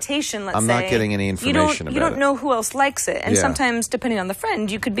heavy rotation, let's say, I'm not getting any information about it. You don't know who else likes it, and sometimes, depending on the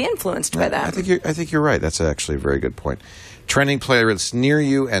friend, you could be influenced by them. I think you're right. That's actually a very good point. Trending playlists near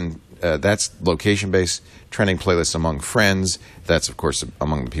you, and that's location-based. Trending playlists among friends. That's, of course,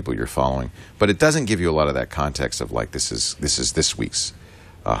 among the people you're following. But it doesn't give you a lot of that context of like this is this week's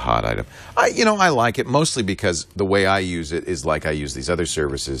hot item. I like it mostly because the way I use it is like I use these other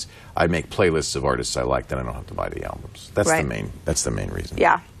services. I make playlists of artists I like, then I don't have to buy the albums. That's the main reason.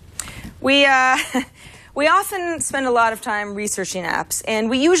 Yeah, we often spend a lot of time researching apps, and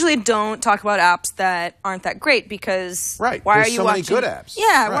we usually don't talk about apps that aren't that great because why There's are you so watching? many good apps.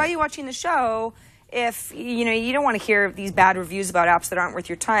 Yeah, why are you watching the show if you don't want to hear these bad reviews about apps that aren't worth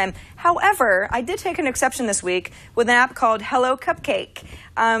your time? However, I did take an exception this week with an app called Hello Cupcake,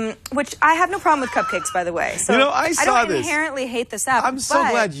 which I have no problem with cupcakes, by the way. So I saw don't this. inherently hate this app. I'm so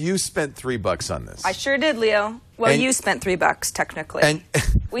glad you spent $3 on this. I sure did, Leo. Well, you spent $3 technically. And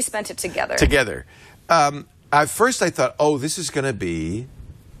we spent it together. At first I thought, this is going to be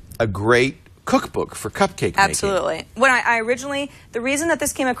a great cookbook for cupcake making. Absolutely. When I originally, the reason that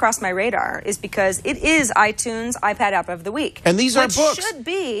this came across my radar is because it is iTunes iPad App of the Week. And these are books. Should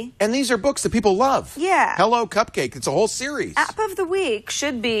be. And these are books that people love. Yeah. Hello Cupcake. It's a whole series. App of the Week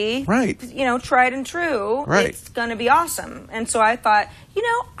should be, right. Tried and true. Right. It's going to be awesome. And so I thought,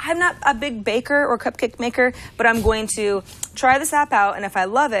 I'm not a big baker or cupcake maker, but I'm going to try this app out, and if I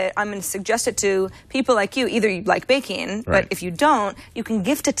love it, I'm going to suggest it to people like you. Either you like baking, but if you don't, you can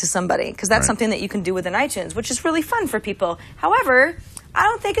gift it to somebody, because that's something that you can do within iTunes, which is really fun for people. However, I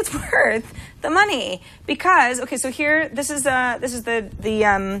don't think it's worth the money because so here this is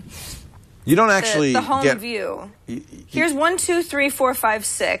the you don't actually the home view. Here's 1, 2, 3, 4, 5,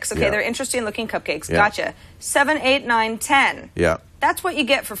 6. Okay, they're interesting looking cupcakes. Yeah. Gotcha. 7, 8, 9, 10. Yeah. That's what you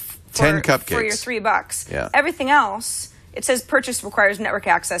get for 10 cupcakes for your $3. Yeah. Everything else, it says purchase requires network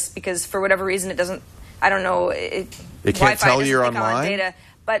access because for whatever reason it doesn't. I don't know. It can't Wi-Fi tell you're doesn't pick on online. data,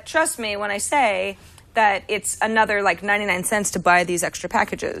 but trust me when I say that it's another like 99 cents to buy these extra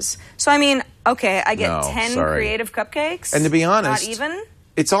packages. So I mean, okay, I get 10 creative cupcakes. And to be honest, not even.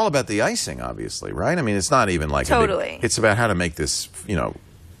 It's all about the icing, obviously, right? I mean, it's not even like it's about how to make this, Now,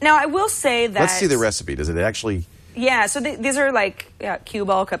 I will say that. Let's see the recipe. Does it actually? Yeah, so these are like cue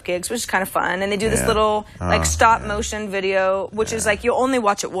ball cupcakes, which is kind of fun. And they do this little stop motion video, which is like you'll only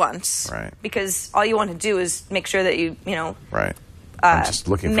watch it once. Right. Because all you want to do is make sure that you. Right. I'm just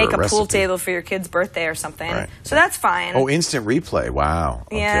looking for make a recipe. pool table for your kid's birthday or something. Right. So that's fine. Oh, instant replay. Wow.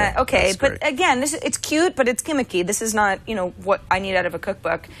 Yeah, okay. But great. again, it's cute, but it's gimmicky. This is not, what I need out of a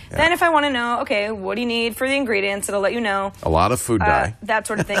cookbook. Yeah. Then if I want to know, okay, what do you need for the ingredients? It'll let you know. A lot of food dye. That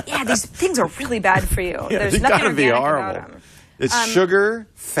sort of thing. Yeah, these things are really bad for you. There's they nothing gotta be organic horrible. about them. It's sugar,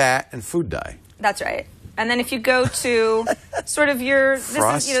 fat, and food dye. That's right. And then if you go to sort of your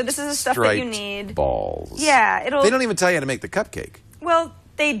this is the stuff that you need. Balls. Yeah, They don't even tell you how to make the cupcake. Well,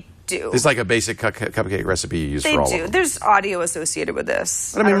 they do. It's like a basic cupcake recipe you use for all of them. There's audio associated with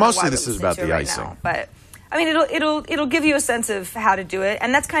this. But I mean, mostly this is about the icing. Now, but I mean, it'll give you a sense of how to do it,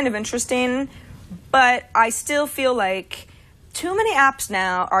 and that's kind of interesting. But I still feel like too many apps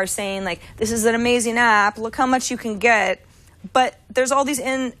now are saying like, this is an amazing app. Look how much you can get. But there's all these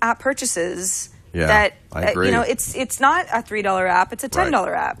in-app purchases. Yeah, that I agree. It's not a $3 app. It's a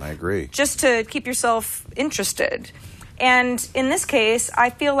 $10 app. I agree. Just to keep yourself interested. And in this case,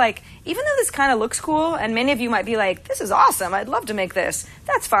 I feel like even though this kind of looks cool, and many of you might be like, this is awesome, I'd love to make this,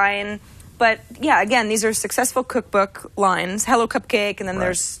 that's fine. But yeah, again, these are successful cookbook lines. Hello Cupcake, and then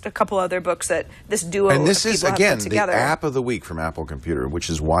there's a couple other books that this duo and this of is, people have again, put the together. app of the week from Apple Computer, which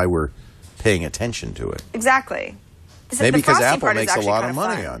is why we're paying attention to it. Exactly. Maybe because frosting Apple part is makes a actually lot kind of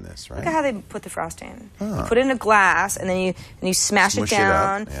money fun. on this, right? Look at how they put the frosting. You put it in a glass, and then you smash it Smush it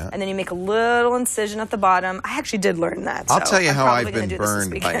down, up, yeah. and then you make a little incision at the bottom. I actually did learn that. I'll so tell you I'm how probably I've gonna been do this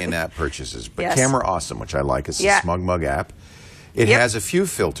burned by weekend. in-app purchases. But Yes. Camera Awesome, which I like, is Yeah. a Smug Mug app. It has a few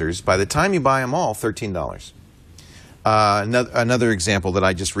filters. By the time you buy them all, $13. Another example that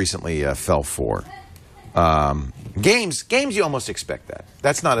I just recently fell for. Games, you almost expect that.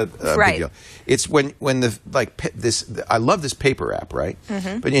 That's not a big deal. It's when the I love this paper app, right?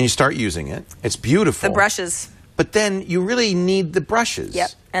 But then you start using it. It's beautiful. The brushes. But then you really need the brushes. Yep,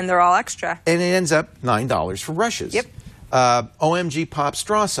 and they're all extra. And it ends up $9 for brushes. Yep. OMG Pops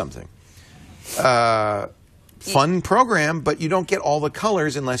Draw Something. Fun program, but you don't get all the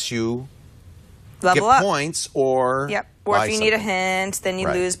colors unless you Level get up. points or Or buy if you need a something. hint, then you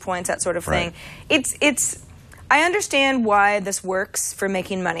Right. lose points, that sort of thing. Right. It's. I understand why this works for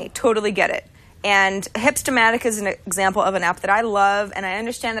making money. Totally get it. And Hipstamatic is an example of an app that I love, and I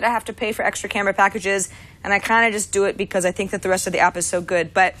understand that I have to pay for extra camera packages, and I kind of just do it because I think that the rest of the app is so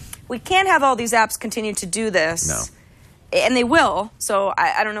good. But we can't have all these apps continue to do this. No. And they will, so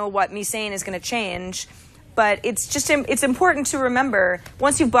I don't know what me saying is going to change. But it's important to remember,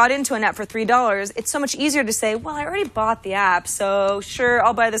 once you've bought into an app for $3, it's so much easier to say, well, I already bought the app, so sure,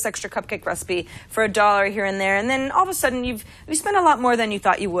 I'll buy this extra cupcake recipe for $1 here and there. And then all of a sudden, you spend a lot more than you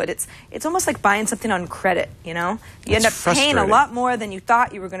thought you would. It's almost like buying something on credit, you know? You end up paying a lot more than you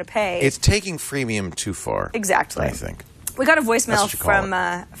thought you were going to pay. It's taking freemium too far. Exactly. I think. We got a voicemail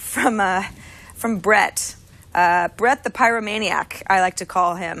from Brett. Brett the Pyromaniac, I like to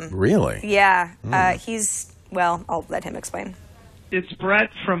call him. Really? Yeah. Well, I'll let him explain. It's Brett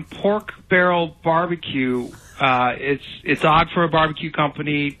from Pork Barrel Barbecue. It's odd for a barbecue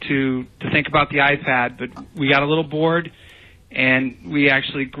company to think about the iPad, but we got a little bored, and we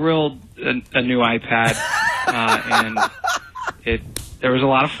actually grilled a new iPad, and there was a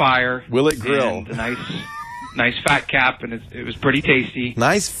lot of fire. Will it grill? And a nice fat cap, and it was pretty tasty.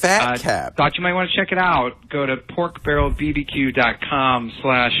 Nice fat cap. Thought you might want to check it out. Go to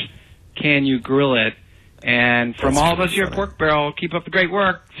porkbarrelbbq.com/can-you-grill-it. And from all of us here at Pork Barrel, keep up the great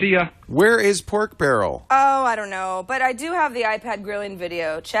work. See ya. Where is Pork Barrel? Oh, I don't know. But I do have the iPad grilling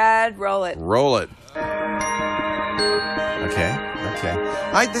video. Chad, roll it. Roll it.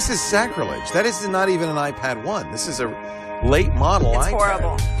 Okay. This is sacrilege. That is not even an iPad 1. This is a late model It's iPad.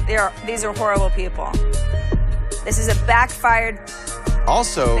 horrible. These are horrible people. This is a backfired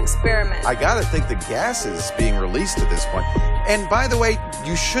experiment. I gotta think the gas is being released at this point. And by the way,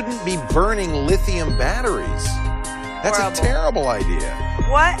 you shouldn't be burning lithium batteries. That's Horrible. a terrible idea.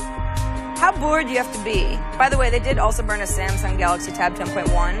 What? How bored do you have to be? By the way, they did also burn a Samsung Galaxy Tab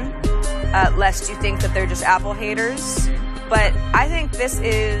 10.1, lest you think that they're just Apple haters. But I think this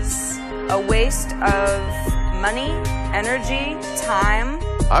is a waste of money, energy, time,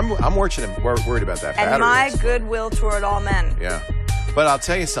 I'm worried about that battery. and my goodwill toward all men. Yeah. But I'll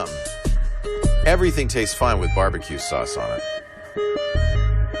tell you something. Everything tastes fine with barbecue sauce on it.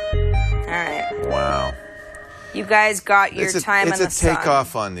 All right. Wow. You guys got your time in the sun. It's a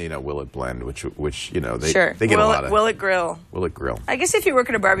takeoff on Will It Blend, which they get a lot of. Will it grill? Will it grill? I guess if you work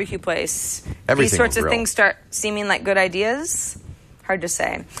at a barbecue place, Everything these sorts will of grill. things start seeming like good ideas. Hard to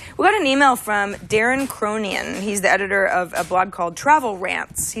say. We got an email from Darren Cronian. He's the editor of a blog called Travel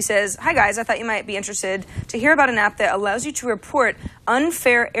Rants. He says, "Hi guys, I thought you might be interested to hear about an app that allows you to report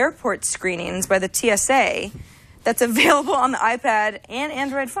unfair airport screenings by the TSA that's available on the iPad and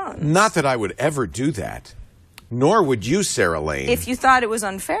Android phone." Not that I would ever do that. Nor would you, Sarah Lane. If you thought it was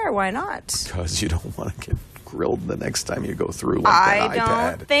unfair, why not? Because you don't want to get grilled the next time you go through I that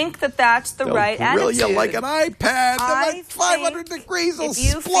iPad. don't think that that's the right grill attitude. you like an iPad. I Like 500 think degrees will if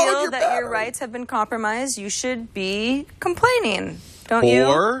you explode feel your that battery. your rights have been compromised, you should be complaining, don't you?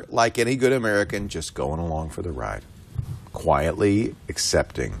 Or, like any good American, just going along for the ride. Quietly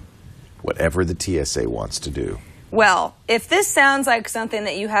accepting whatever the TSA wants to do. Well, if this sounds like something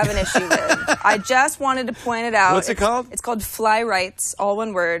that you have an issue with, I just wanted to point it out. What's it called? It's called Fly Rights, all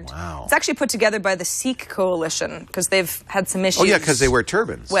one word. Wow. It's actually put together by the Sikh Coalition because they've had some issues. Oh, yeah, because they wear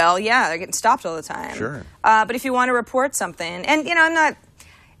turbans. Well, yeah, they're getting stopped all the time. Sure. But if you want to report something, and, I'm not...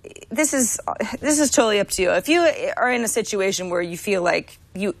 This is totally up to you. If you are in a situation where you feel like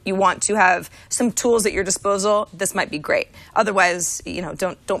you want to have some tools at your disposal, this might be great. Otherwise,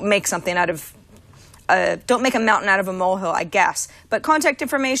 don't make something out of... don't make a mountain out of a molehill, I guess. But contact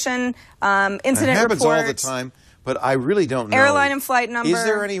information, incident it happens report. all the time. but I really don't know. Airline and flight number. Is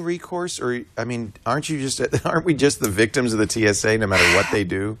there any recourse, or I mean, aren't we just the victims of the TSA no matter what they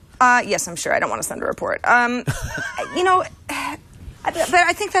do? Yes, I'm sure. I don't want to send a report. You know, but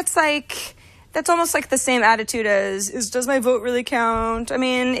I think that's almost like the same attitude as does my vote really count? I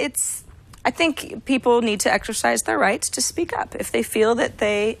mean, I think people need to exercise their rights to speak up if they feel that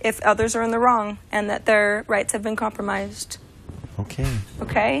if others are in the wrong and that their rights have been compromised. Okay.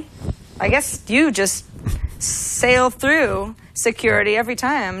 Okay? I guess you just sail through security every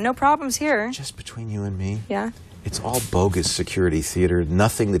time. No problems here. Just between you and me. Yeah. It's all bogus security theater.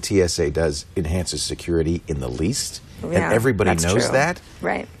 Nothing the TSA does enhances security in the least. Yeah, and everybody knows true. that.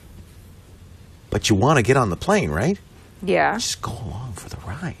 Right. But you want to get on the plane, right? Yeah. Just go along for the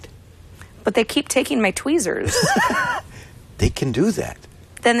ride. But they keep taking my tweezers. They can do that.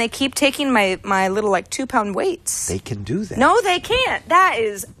 Then they keep taking my little 2-pound weights. They can do that. No, they can't. That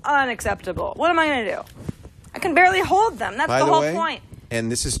is unacceptable. What am I going to do? I can barely hold them. That's the whole point.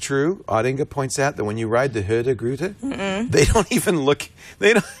 And this is true, Odinga points out that when you ride the Huda Gruta, they don't even look.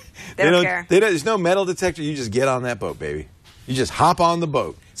 They don't care. There's no metal detector. You just get on that boat, baby. You just hop on the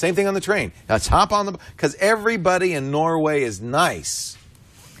boat. Same thing on the train. Let's hop on the boat. Because everybody in Norway is nice.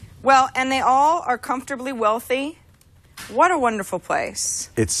 Well, and they all are comfortably wealthy. What a wonderful place.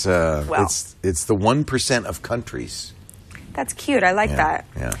 It's the 1% of countries. That's cute. I like that.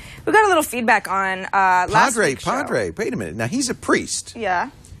 Yeah. We got a little feedback on last week's show. Padre, wait a minute. Now, he's a priest.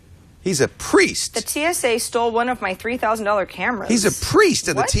 Yeah. He's a priest. The TSA stole one of my $3,000 cameras. He's a priest,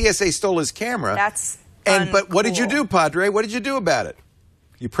 and What? the TSA stole his camera. That's But what did you uncool. do, Padre? What did you do about it?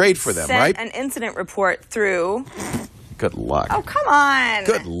 You prayed for them, Sent right? an incident report through. Good luck. Oh, come on.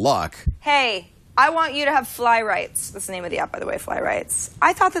 Good luck. Hey, I want you to have Fly Rights. That's the name of the app, by the way, Fly Rights.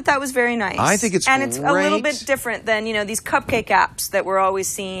 I thought that was very nice. I think it's And it's a little great. bit different than, these cupcake apps that we're always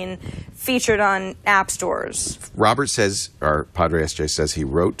seeing featured on app stores. Robert says, or Padre SJ says, he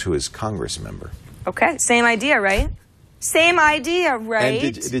wrote to his Congress member. Okay, same idea, right? Same idea, right?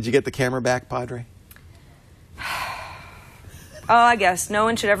 And did you get the camera back, Padre? Oh, I guess no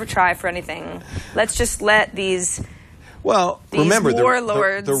one should ever try for anything. Let's just let these... Well, These remember,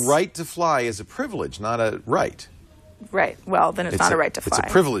 warlords. the right to fly is a privilege, not a right. Right. Well, then it's not a right to fly. It's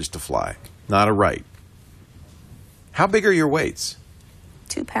a privilege to fly, not a right. How big are your weights?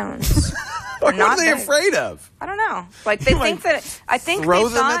 2 pounds. What Not are they big. afraid of? I don't know. Like they think that I think throw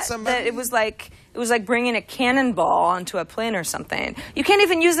they them at thought somebody? that it was like bringing a cannonball onto a plane or something. You can't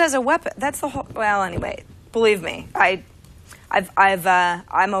even use it as a weapon. That's the whole. Well, anyway, believe me, I'm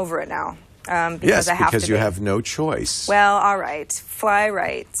over it now. Because I have because to you be. have no choice. Well, all right. Fly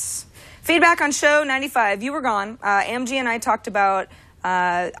Rights. Feedback on show 95. You were gone. AMG and I talked about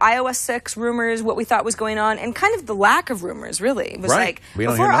iOS 6 rumors, what we thought was going on, and kind of the lack of rumors, really. It was Right. like, We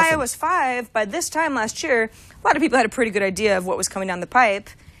don't hear before nothing. iOS 5, by this time last year, a lot of people had a pretty good idea of what was coming down the pipe.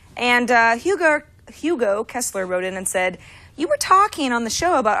 And Hugo Kessler wrote in and said, you were talking on the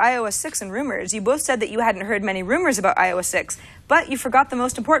show about iOS 6 and rumors. You both said that you hadn't heard many rumors about iOS 6, but you forgot the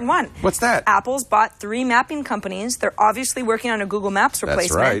most important one. What's that? Apple's bought 3 mapping companies. They're obviously working on a Google Maps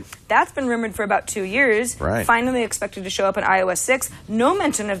replacement. right. That's been rumored for about 2 years. Right. Finally expected to show up in iOS 6. No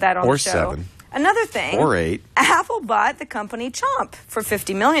mention of that on Or the show. 7. Another thing. Or 8. Apple bought the company Chomp for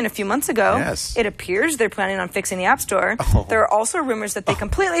 $50 million a few months ago. Yes. It appears they're planning on fixing the App Store. Oh. There are also rumors that they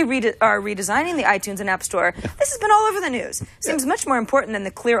completely are redesigning the iTunes and App Store. This has been all over the news. Seems much more important than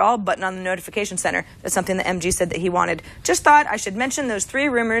the Clear All button on the notification center. That's something that MG said that he wanted. Just thought I should mention those 3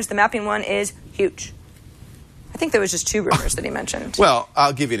 rumors. The mapping one is huge. I think there was just 2 rumors that he mentioned. Well,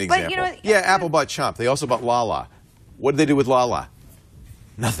 I'll give you an But, example. you know, yeah, Apple bought Chomp. They also bought Lala. What did they do with Lala?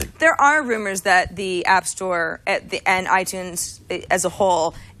 Nothing. There are rumors that the App Store and iTunes as a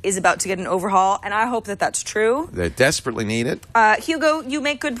whole is about to get an overhaul, and I hope that that's true. They desperately need it. Hugo, you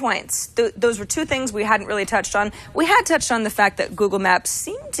make good points. Those were 2 things we hadn't really touched on. We had touched on the fact that Google Maps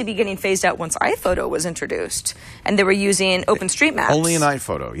seemed to be getting phased out once iPhoto was introduced, and they were using OpenStreetMaps. Only in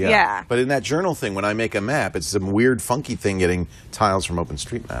iPhoto, yeah. Yeah. But in that journal thing, when I make a map, it's some weird, funky thing getting tiles from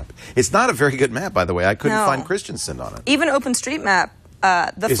OpenStreetMap. It's not a very good map, by the way. I couldn't No. find Christensen on it. Even OpenStreetMap,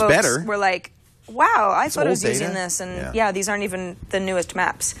 the It's folks better. were like, wow, iPhoto's old using data. this, and Yeah. yeah, these aren't even the newest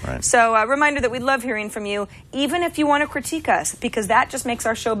maps. Right. So a reminder that we'd love hearing from you, even if you want to critique us, because that just makes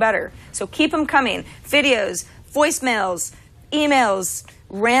our show better. So keep them coming. Videos, voicemails, emails,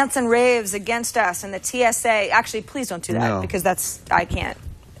 rants and raves against us and the TSA. Actually, please don't do that, No. because I can't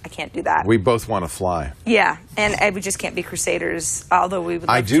do that. We both want to fly. Yeah, and we just can't be crusaders, although we would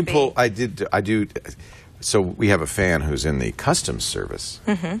love to be. I do. So we have a fan who's in the customs service.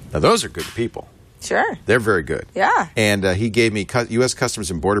 Now, those are good people. Sure. They're very good. Yeah. And he gave me U.S. Customs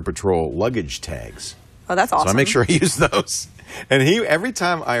and Border Patrol luggage tags. Oh, that's awesome. So I make sure I use those. And every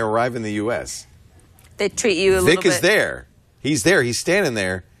time I arrive in the U.S., they treat you a little Vic bit. is there. He's there. He's standing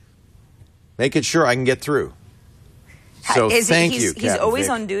there, making sure I can get through. So thank you, He's Captain always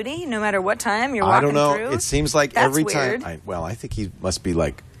Vic. on duty, no matter what time you're walking I don't know. through? It seems like That's every weird. time. I think he must be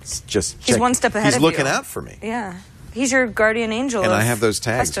like just. He's one step ahead He's of you. looking out for me. Yeah. He's your guardian angel. And of I have those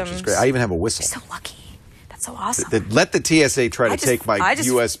tags, customs. which is great. I even have a whistle. You're so lucky. That's so awesome. Let the TSA try to take my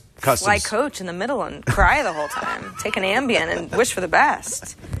U.S. customs. Fly coach in the middle and cry the whole time. Take an Ambien and wish for the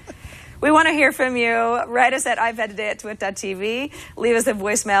best. We want to hear from you. Write us at iPadToday@twit.tv. Leave us a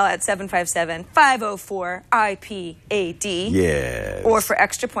voicemail at 757-504-IPAD. Yes. Or for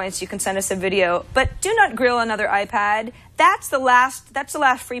extra points, you can send us a video. But do not grill another iPad. That's the last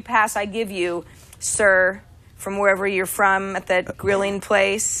free pass I give you, sir, from wherever you're from at that grilling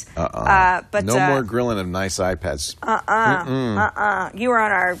place. But no more grilling of nice iPads. You're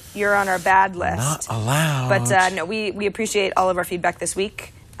on our bad list. Not allowed. But no, we appreciate all of our feedback this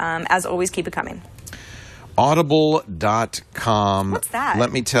week. As always, keep it coming. Audible.com. What's that?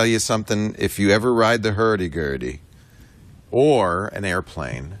 Let me tell you something. If you ever ride the hurdy-gurdy, or an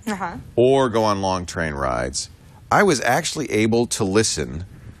airplane, or go on long train rides, I was actually able to listen.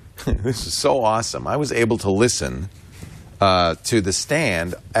 This is so awesome. I was able to listen to The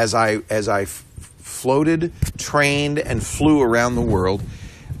Stand as I floated, trained, and flew around the world.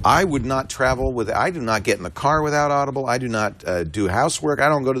 I would not travel with. I do not get in the car without Audible. I do not do housework. I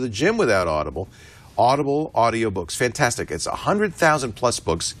don't go to the gym without Audible. Audible audiobooks, fantastic. It's 100,000 plus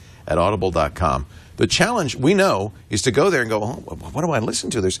books at audible.com. The challenge, we know, is to go there and go, oh, what do I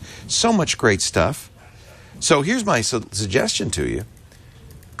listen to? There's so much great stuff. So here's my suggestion to you.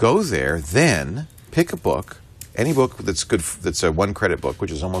 Go there, then pick a book, any book that's good, that's a one-credit book,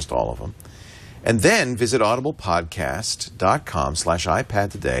 which is almost all of them. And then visit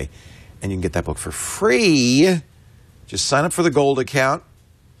audiblepodcast.com/iPad today, and you can get that book for free. Just sign up for the gold account.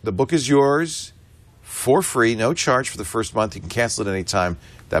 The book is yours for free, no charge for the first month. You can cancel it any time.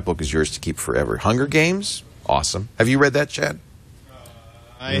 That book is yours to keep forever. Hunger Games, awesome. Have you read that, Chad?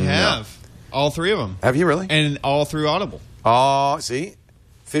 I have. All three of them. Have you really? And all through Audible. Oh, see?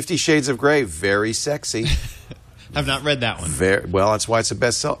 50 Shades of Grey, very sexy. I've not read that one. Well, that's why it's a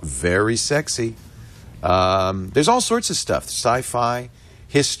bestseller. Very sexy. There's all sorts of stuff. Sci-fi,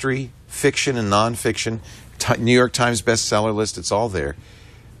 history, fiction, and nonfiction. New York Times bestseller list. It's all there.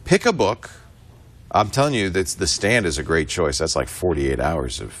 Pick a book. I'm telling you, The Stand is a great choice. That's like 48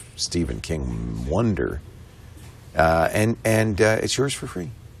 hours of Stephen King wonder. And it's yours for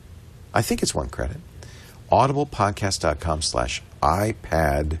free. I think it's one credit.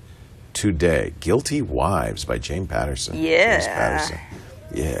 audiblepodcast.com/iPad today. Guilty Wives by Jane Patterson. Yeah. James Patterson.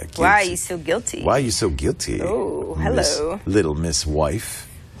 Yeah. Guilty. Why are you so guilty? Why are you so guilty? Oh, hello. Little Miss Wife.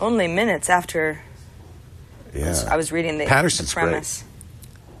 Only minutes after Yeah. I was reading the Patterson's premise. great.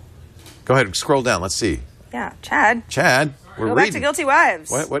 Go ahead, scroll down. Let's see. Yeah, Chad. We're Go reading. back to Guilty Wives.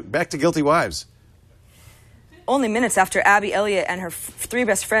 What? Back to Guilty Wives. Only minutes after Abby Elliott and her three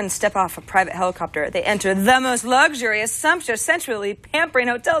best friends step off a private helicopter, they enter the most luxurious, sumptuous, sensually pampering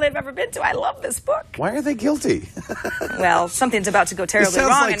hotel they've ever been to. I love this book. Why are they guilty? Well, something's about to go It terribly sounds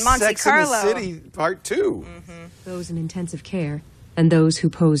wrong like in Monte Sex Carlo. in the City Part 2. Those in intensive care, and those who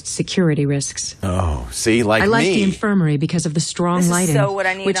posed security risks. Oh, see, like I liked me. the infirmary because of the strong This is lighting, so what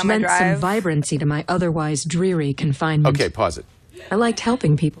I need which on my lent some drive. vibrancy to my otherwise dreary confinement. Okay, pause it. I liked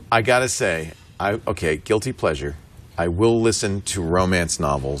helping people. I gotta say, guilty pleasure. I will listen to romance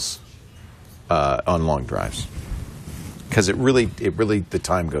novels on long drives because it really, the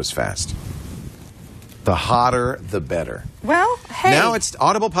time goes fast. The hotter, the better. Well, hey. Now it's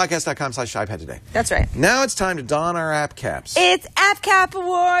audiblepodcast.com/iPad today. That's right. Now it's time to don our app caps. It's App Cap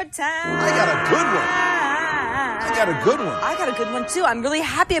Award time. I got a good one. I got a good one, too. I'm really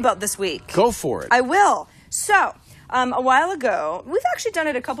happy about this week. Go for it. I will. So, a while ago, we've actually done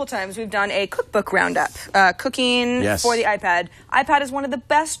it a couple times. We've done a cookbook roundup, cooking Yes. for the iPad. iPad is one of the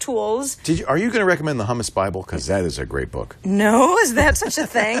best tools. Are you going to recommend the Hummus Bible? Because that is a great book. No, is that such a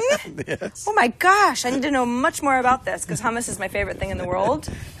thing? Yes. Oh my gosh, I need to know much more about this because hummus is my favorite thing in the world.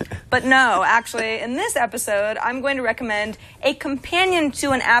 But no, actually, in this episode, I'm going to recommend a companion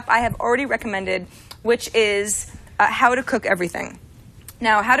to an app I have already recommended, which is How to Cook Everything.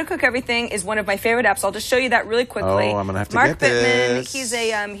 Now, How to Cook Everything is one of my favorite apps. I'll just show you that really quickly. Oh, I'm going to have to Mark get Bittman, this. he's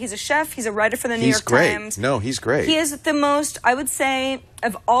a chef. He's a writer for the New He's York great. Times. No, he's great. He is the most, I would say,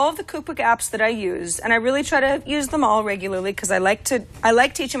 of all of the cookbook apps that I use, and I really try to use them all regularly because I like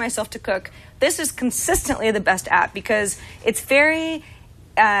teaching myself to cook. This is consistently the best app because it's very,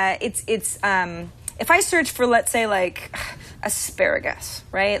 if I search for, let's say, like asparagus,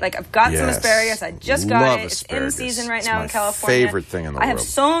 right? Like I've got some asparagus. I just got it. It's in season right now in California. Favorite thing in the world. world. I have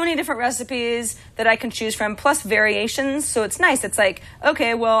so many different recipes that I can choose from, plus variations. So it's nice. It's like,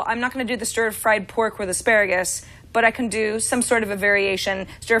 okay, well, I'm not going to do the stir-fried pork with asparagus, but I can do some sort of a variation,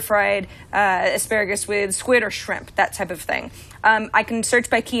 stir-fried asparagus with squid or shrimp, that type of thing. I can search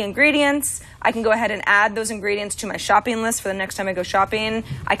by key ingredients. I can go ahead and add those ingredients to my shopping list for the next time I go shopping.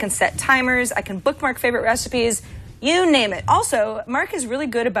 I can set timers. I can bookmark favorite recipes. You name it. Also, Mark is really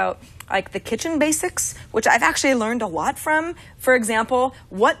good about like the kitchen basics, which I've actually learned a lot from. For example,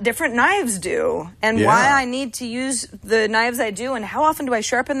 what different knives do and why I need to use the knives I do and how often do I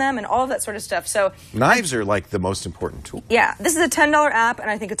sharpen them and all of that sort of stuff. So knives are like the most important tool. Yeah, this is a $10 app, and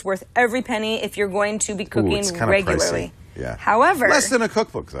I think it's worth every penny if you're going to be cooking it's kind of regularly. Pricey. Yeah. However, less than a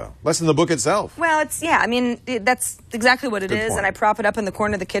cookbook, though. Less than the book itself. Well, I mean, that's exactly what it is. Point. And I prop it up in the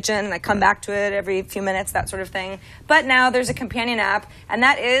corner of the kitchen, and I come back to it every few minutes, that sort of thing. But now there's a companion app, and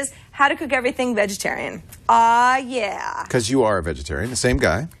that is How to Cook Everything Vegetarian. Yeah. Because you are a vegetarian, the same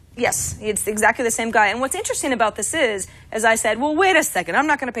guy. Yes, it's exactly the same guy. And what's interesting about this is, as I said, well, wait a second. I'm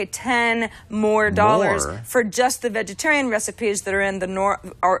not going to pay $10 more for just the vegetarian recipes that are in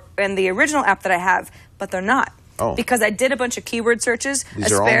the original app that I have, but they're not. Oh. Because I did a bunch of keyword searches.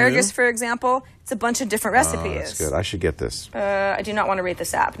 These asparagus, for example, it's a bunch of different recipes. Oh, that's good. I should get this. I do not want to rate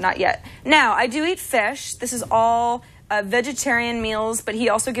this app. Not yet. Now, I do eat fish. This is all vegetarian meals, but he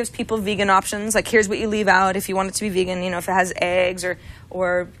also gives people vegan options. Like, here's what you leave out if you want it to be vegan, if it has eggs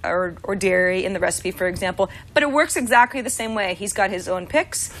or dairy in the recipe, for example. But it works exactly the same way. He's got his own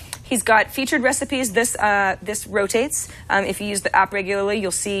picks. He's got featured recipes. This rotates. If you use the app regularly,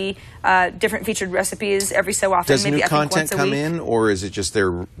 you'll see different featured recipes every so often. Does new content come in, or is it just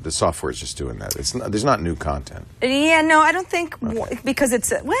the software is just doing that? There's not new content. Yeah, no, I don't think, because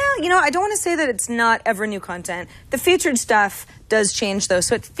it's, I don't want to say that it's not ever new content. The featured stuff does change, though,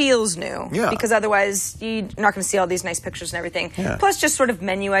 so it feels new. Yeah. Because otherwise, you're not going to see all these nice pictures and everything. Yeah. Plus, just sort of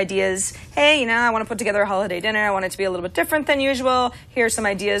menu ideas. Hey, I want to put together a holiday dinner. I want it to be a little bit different than usual. Here's some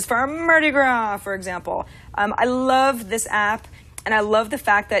ideas for Mardi Gras, for example. I love this app, and I love the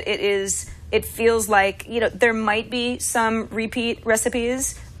fact that it feels like, there might be some repeat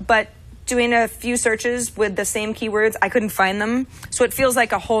recipes, but doing a few searches with the same keywords, I couldn't find them. So it feels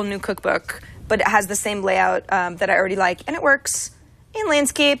like a whole new cookbook, but it has the same layout that I already like, and it works in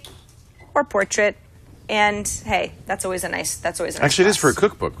landscape or portrait. And hey, that's always a nice. Actually, it is for a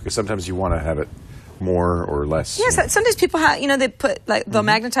cookbook, because sometimes you want to have it more or less. Yes, sometimes people have, they put, they'll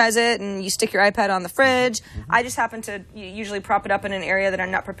magnetize it and you stick your iPad on the fridge. I just happen to usually prop it up in an area that I'm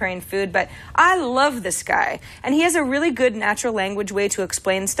not preparing food, but I love this guy. And he has a really good natural language way to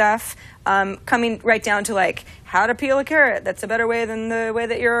explain stuff, coming right down to how to peel a carrot. That's a better way than the way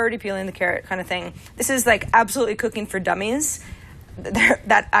that you're already peeling the carrot, kind of thing. This is absolutely cooking for dummies.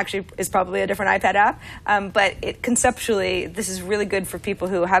 That actually is probably a different iPad app, but conceptually, this is really good for people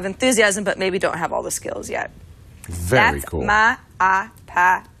who have enthusiasm but maybe don't have all the skills yet. Very cool. That's my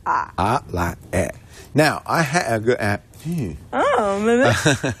iPad. I like it. Now, I have a good app. Oh,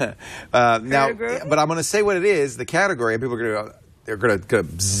 maybe. Now, but I'm going to say what it is, the category, and people are going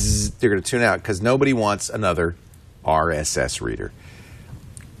to tune out, because nobody wants another RSS reader.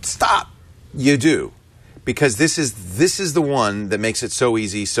 Stop. You do. Because this is the one that makes it so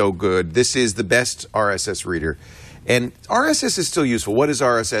easy, so good. This is the best RSS reader. And RSS is still useful. What is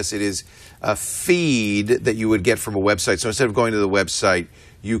RSS? It is a feed that you would get from a website. So instead of going to the website,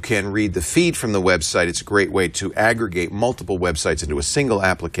 you can read the feed from the website. It's a great way to aggregate multiple websites into a single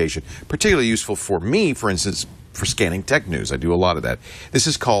application. Particularly useful for me, for instance, for scanning tech news. I do a lot of that. This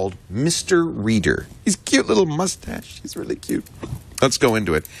is called Mr. Reader. He's a cute little mustache. He's really cute. Let's go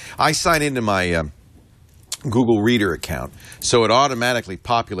into it. I sign into my Google Reader account, so it automatically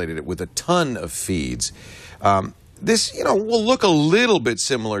populated it with a ton of feeds. This, will look a little bit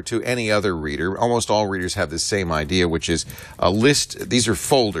similar to any other reader. Almost all readers have the same idea, which is a list. These are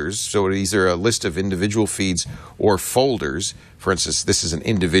folders, so it's either a list of individual feeds or folders. For instance, this is an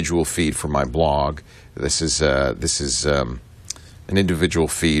individual feed for my blog. This is an individual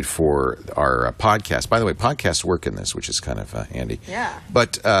feed for our podcast. By the way, podcasts work in this, which is kind of handy. Yeah.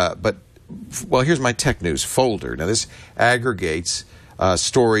 But well, here's my tech news folder. Now, this aggregates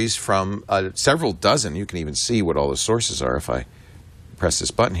stories from several dozen. You can even see what all the sources are if I press this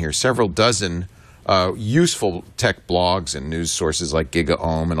button here. Several dozen useful tech blogs and news sources like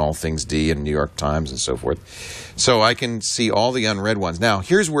GigaOM and All Things D and New York Times and so forth. So I can see all the unread ones. Now,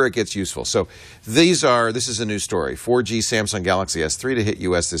 here's where it gets useful. So this is a new story. 4G Samsung Galaxy S3 to hit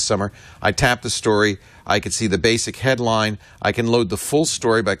U.S. this summer. I tap the story. I can see the basic headline. I can load the full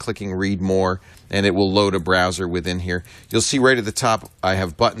story by clicking Read More, and it will load a browser within here. You'll see right at the top I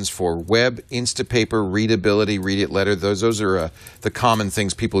have buttons for web, Instapaper, readability, read it letter. Those are the common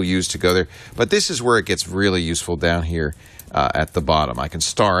things people use to go there. But this is where it gets really useful down here at the bottom. I can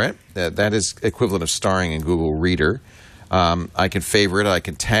star it. That is equivalent of starring in Google Reader. I can favorite it. I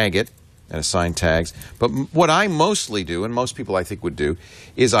can tag it and assign tags. But what I mostly do, and most people I think would do,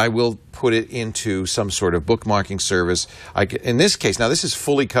 is I will put it into some sort of bookmarking service. In this case, now this is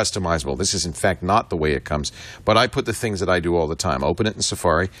fully customizable. This is in fact not the way it comes, but I put the things that I do all the time. Open it in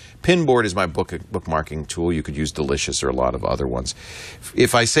Safari. Pinboard is my bookmarking tool. You could use Delicious or a lot of other ones.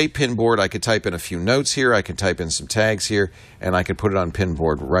 If I say Pinboard, I could type in a few notes here. I can type in some tags here, and I can put it on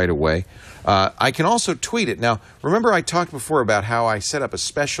Pinboard right away. I can also tweet it. Now, remember I talked before about how I set up a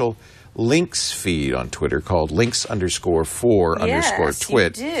special links feed on Twitter called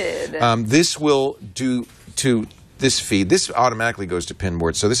links_for_twit. You did. This will do to this feed. This automatically goes to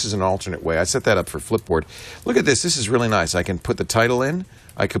Pinboard, so this is an alternate way. I set that up for Flipboard. Look at this. This is really nice. I can put the title in.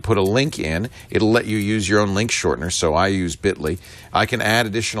 I could put a link in. It'll let you use your own link shortener, so I use Bitly. I can add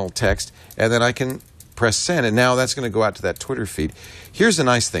additional text, and then I can press send, and now that's going to go out to that Twitter feed. Here's the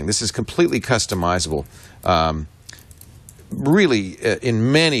nice thing. This is completely customizable. Really,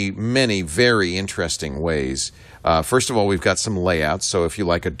 in many, many very interesting ways. First of all, we've got some layouts. So if you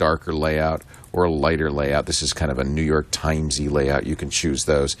like a darker layout or a lighter layout, this is kind of a New York Times-y layout. You can choose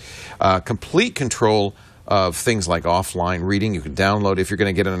those. Complete control of things like offline reading. You can download, if you're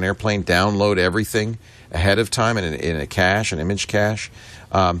going to get on an airplane, download everything ahead of time in a cache, an image cache.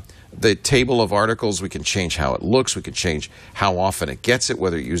 The table of articles, we can change how it looks. We can change how often it gets it,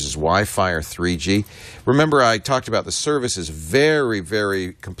 whether it uses Wi-Fi or 3G. Remember, I talked about the services, very,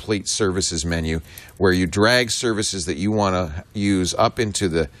 very complete services menu, where you drag services that you want to use up into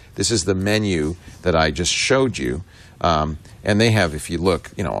this is the menu that I just showed you. And they have, if you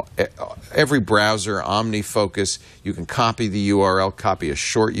look, every browser, OmniFocus. You can copy the URL, copy a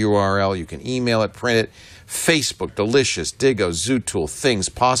short URL. You can email it, print it. Facebook, Delicious, Digo, Zootool, Things,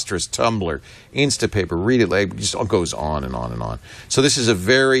 Posterous, Tumblr, Instapaper, Read It, it just goes on and on and on. So this is a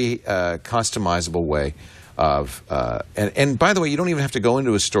very customizable way of, and by the way, you don't even have to go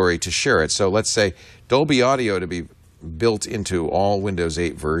into a story to share it. So let's say Dolby Audio to be built into all Windows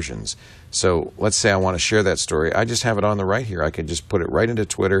 8 versions. So let's say I want to share that story. I just have it on the right here. I can just put it right into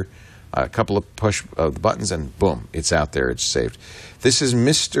Twitter, a couple of push buttons, and boom, it's out there. It's saved. This is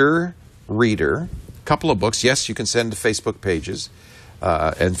Mr. Reader. Couple of books. Yes, you can send to Facebook pages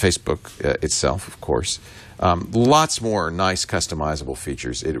and Facebook itself, of course. Lots more nice customizable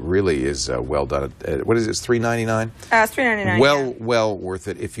features. It really is well done. What is it? It's $3.99? It's $3.99. Well worth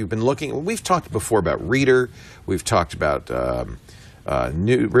it. If you've been looking, we've talked before about Reader. We've talked about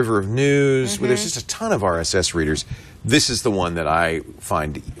River of News. Mm-hmm. There's just a ton of RSS readers. This is the one that I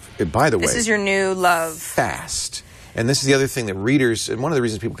find, by the way, this is your new love. Fast. And this is the other thing that readers, and one of the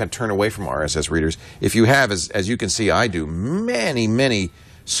reasons people kind of turn away from RSS readers, if you have, as you can see, I do many, many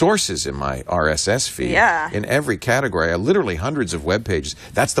sources in my RSS feed. Yeah. In every category. Literally hundreds of web pages.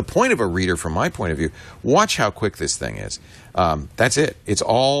 That's the point of a reader from my point of view. Watch how quick this thing is. That's it. It's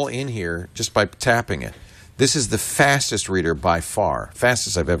all in here just by tapping it. This is the fastest reader by far.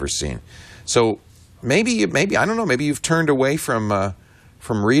 Fastest I've ever seen. So maybe I don't know, maybe you've turned away from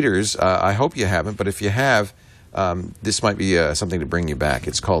readers. I hope you haven't, but if you have, this might be something to bring you back.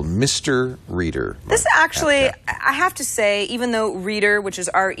 It's called Mr. Reader. This actually, I have to say, even though Reader, which is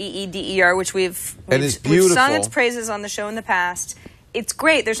R-E-E-D-E-R, which we've sung its praises on the show in the past, it's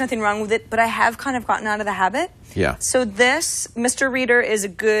great. There's nothing wrong with it, but I have kind of gotten out of the habit. Yeah. So this, Mr. Reader, is a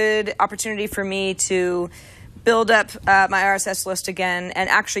good opportunity for me to build up my RSS list again and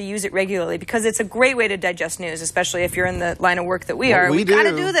actually use it regularly, because it's a great way to digest news, especially if you're in the line of work that we are. We got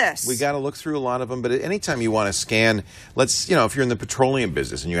to do this. We got to look through a lot of them, but anytime you want to scan, if you're in the petroleum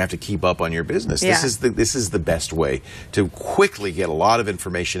business and you have to keep up on your business, yeah. this is the best way to quickly get a lot of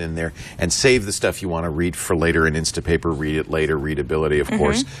information in there and save the stuff you want to read for later in Instapaper, Read It Later, readability, of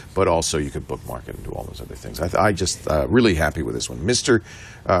course, but also you could bookmark it and do all those other things. I just really happy with this one. Mr.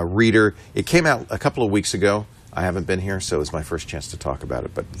 Reader, it came out a couple of weeks ago. I haven't been here, so it's my first chance to talk about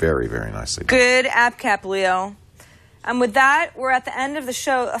it, but very, very nicely done. Good app cap, Leo. And with that, we're at the end of the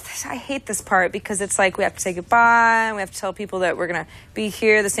show. I hate this part because it's like we have to say goodbye, and we have to tell people that we're going to be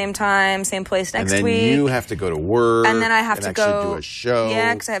here the same time, same place next week. And then you have to go to work. And then I have to go do a show.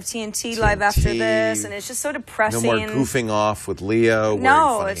 Yeah, because I have TNT live after this, and it's just so depressing. No more goofing off with Leo.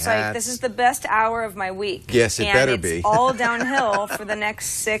 No, it's like this is the best hour of my week. Yes, it better be. It's all downhill for the next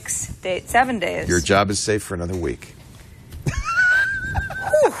 7 days. Your job is safe for another week.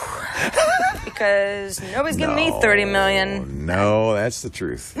 because nobody's giving me $30 million. No, that's the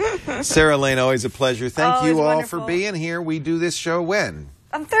truth. Sarah Lane, always a pleasure. Thank you all wonderful. for being here. We do this show when?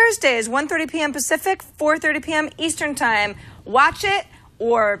 On Thursdays, 1:30 p.m. Pacific, 4:30 p.m. Eastern Time. Watch it,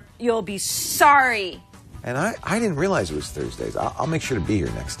 or you'll be sorry. And I didn't realize it was Thursdays. I'll make sure to be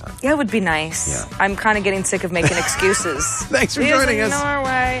here next time. Yeah, it would be nice. Yeah. I'm kind of getting sick of making excuses. Thanks for joining us.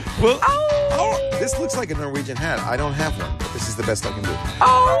 Norway. Well, this looks like a Norwegian hat. I don't have one, but this is the best I can do.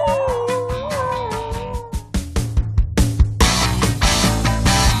 Oh!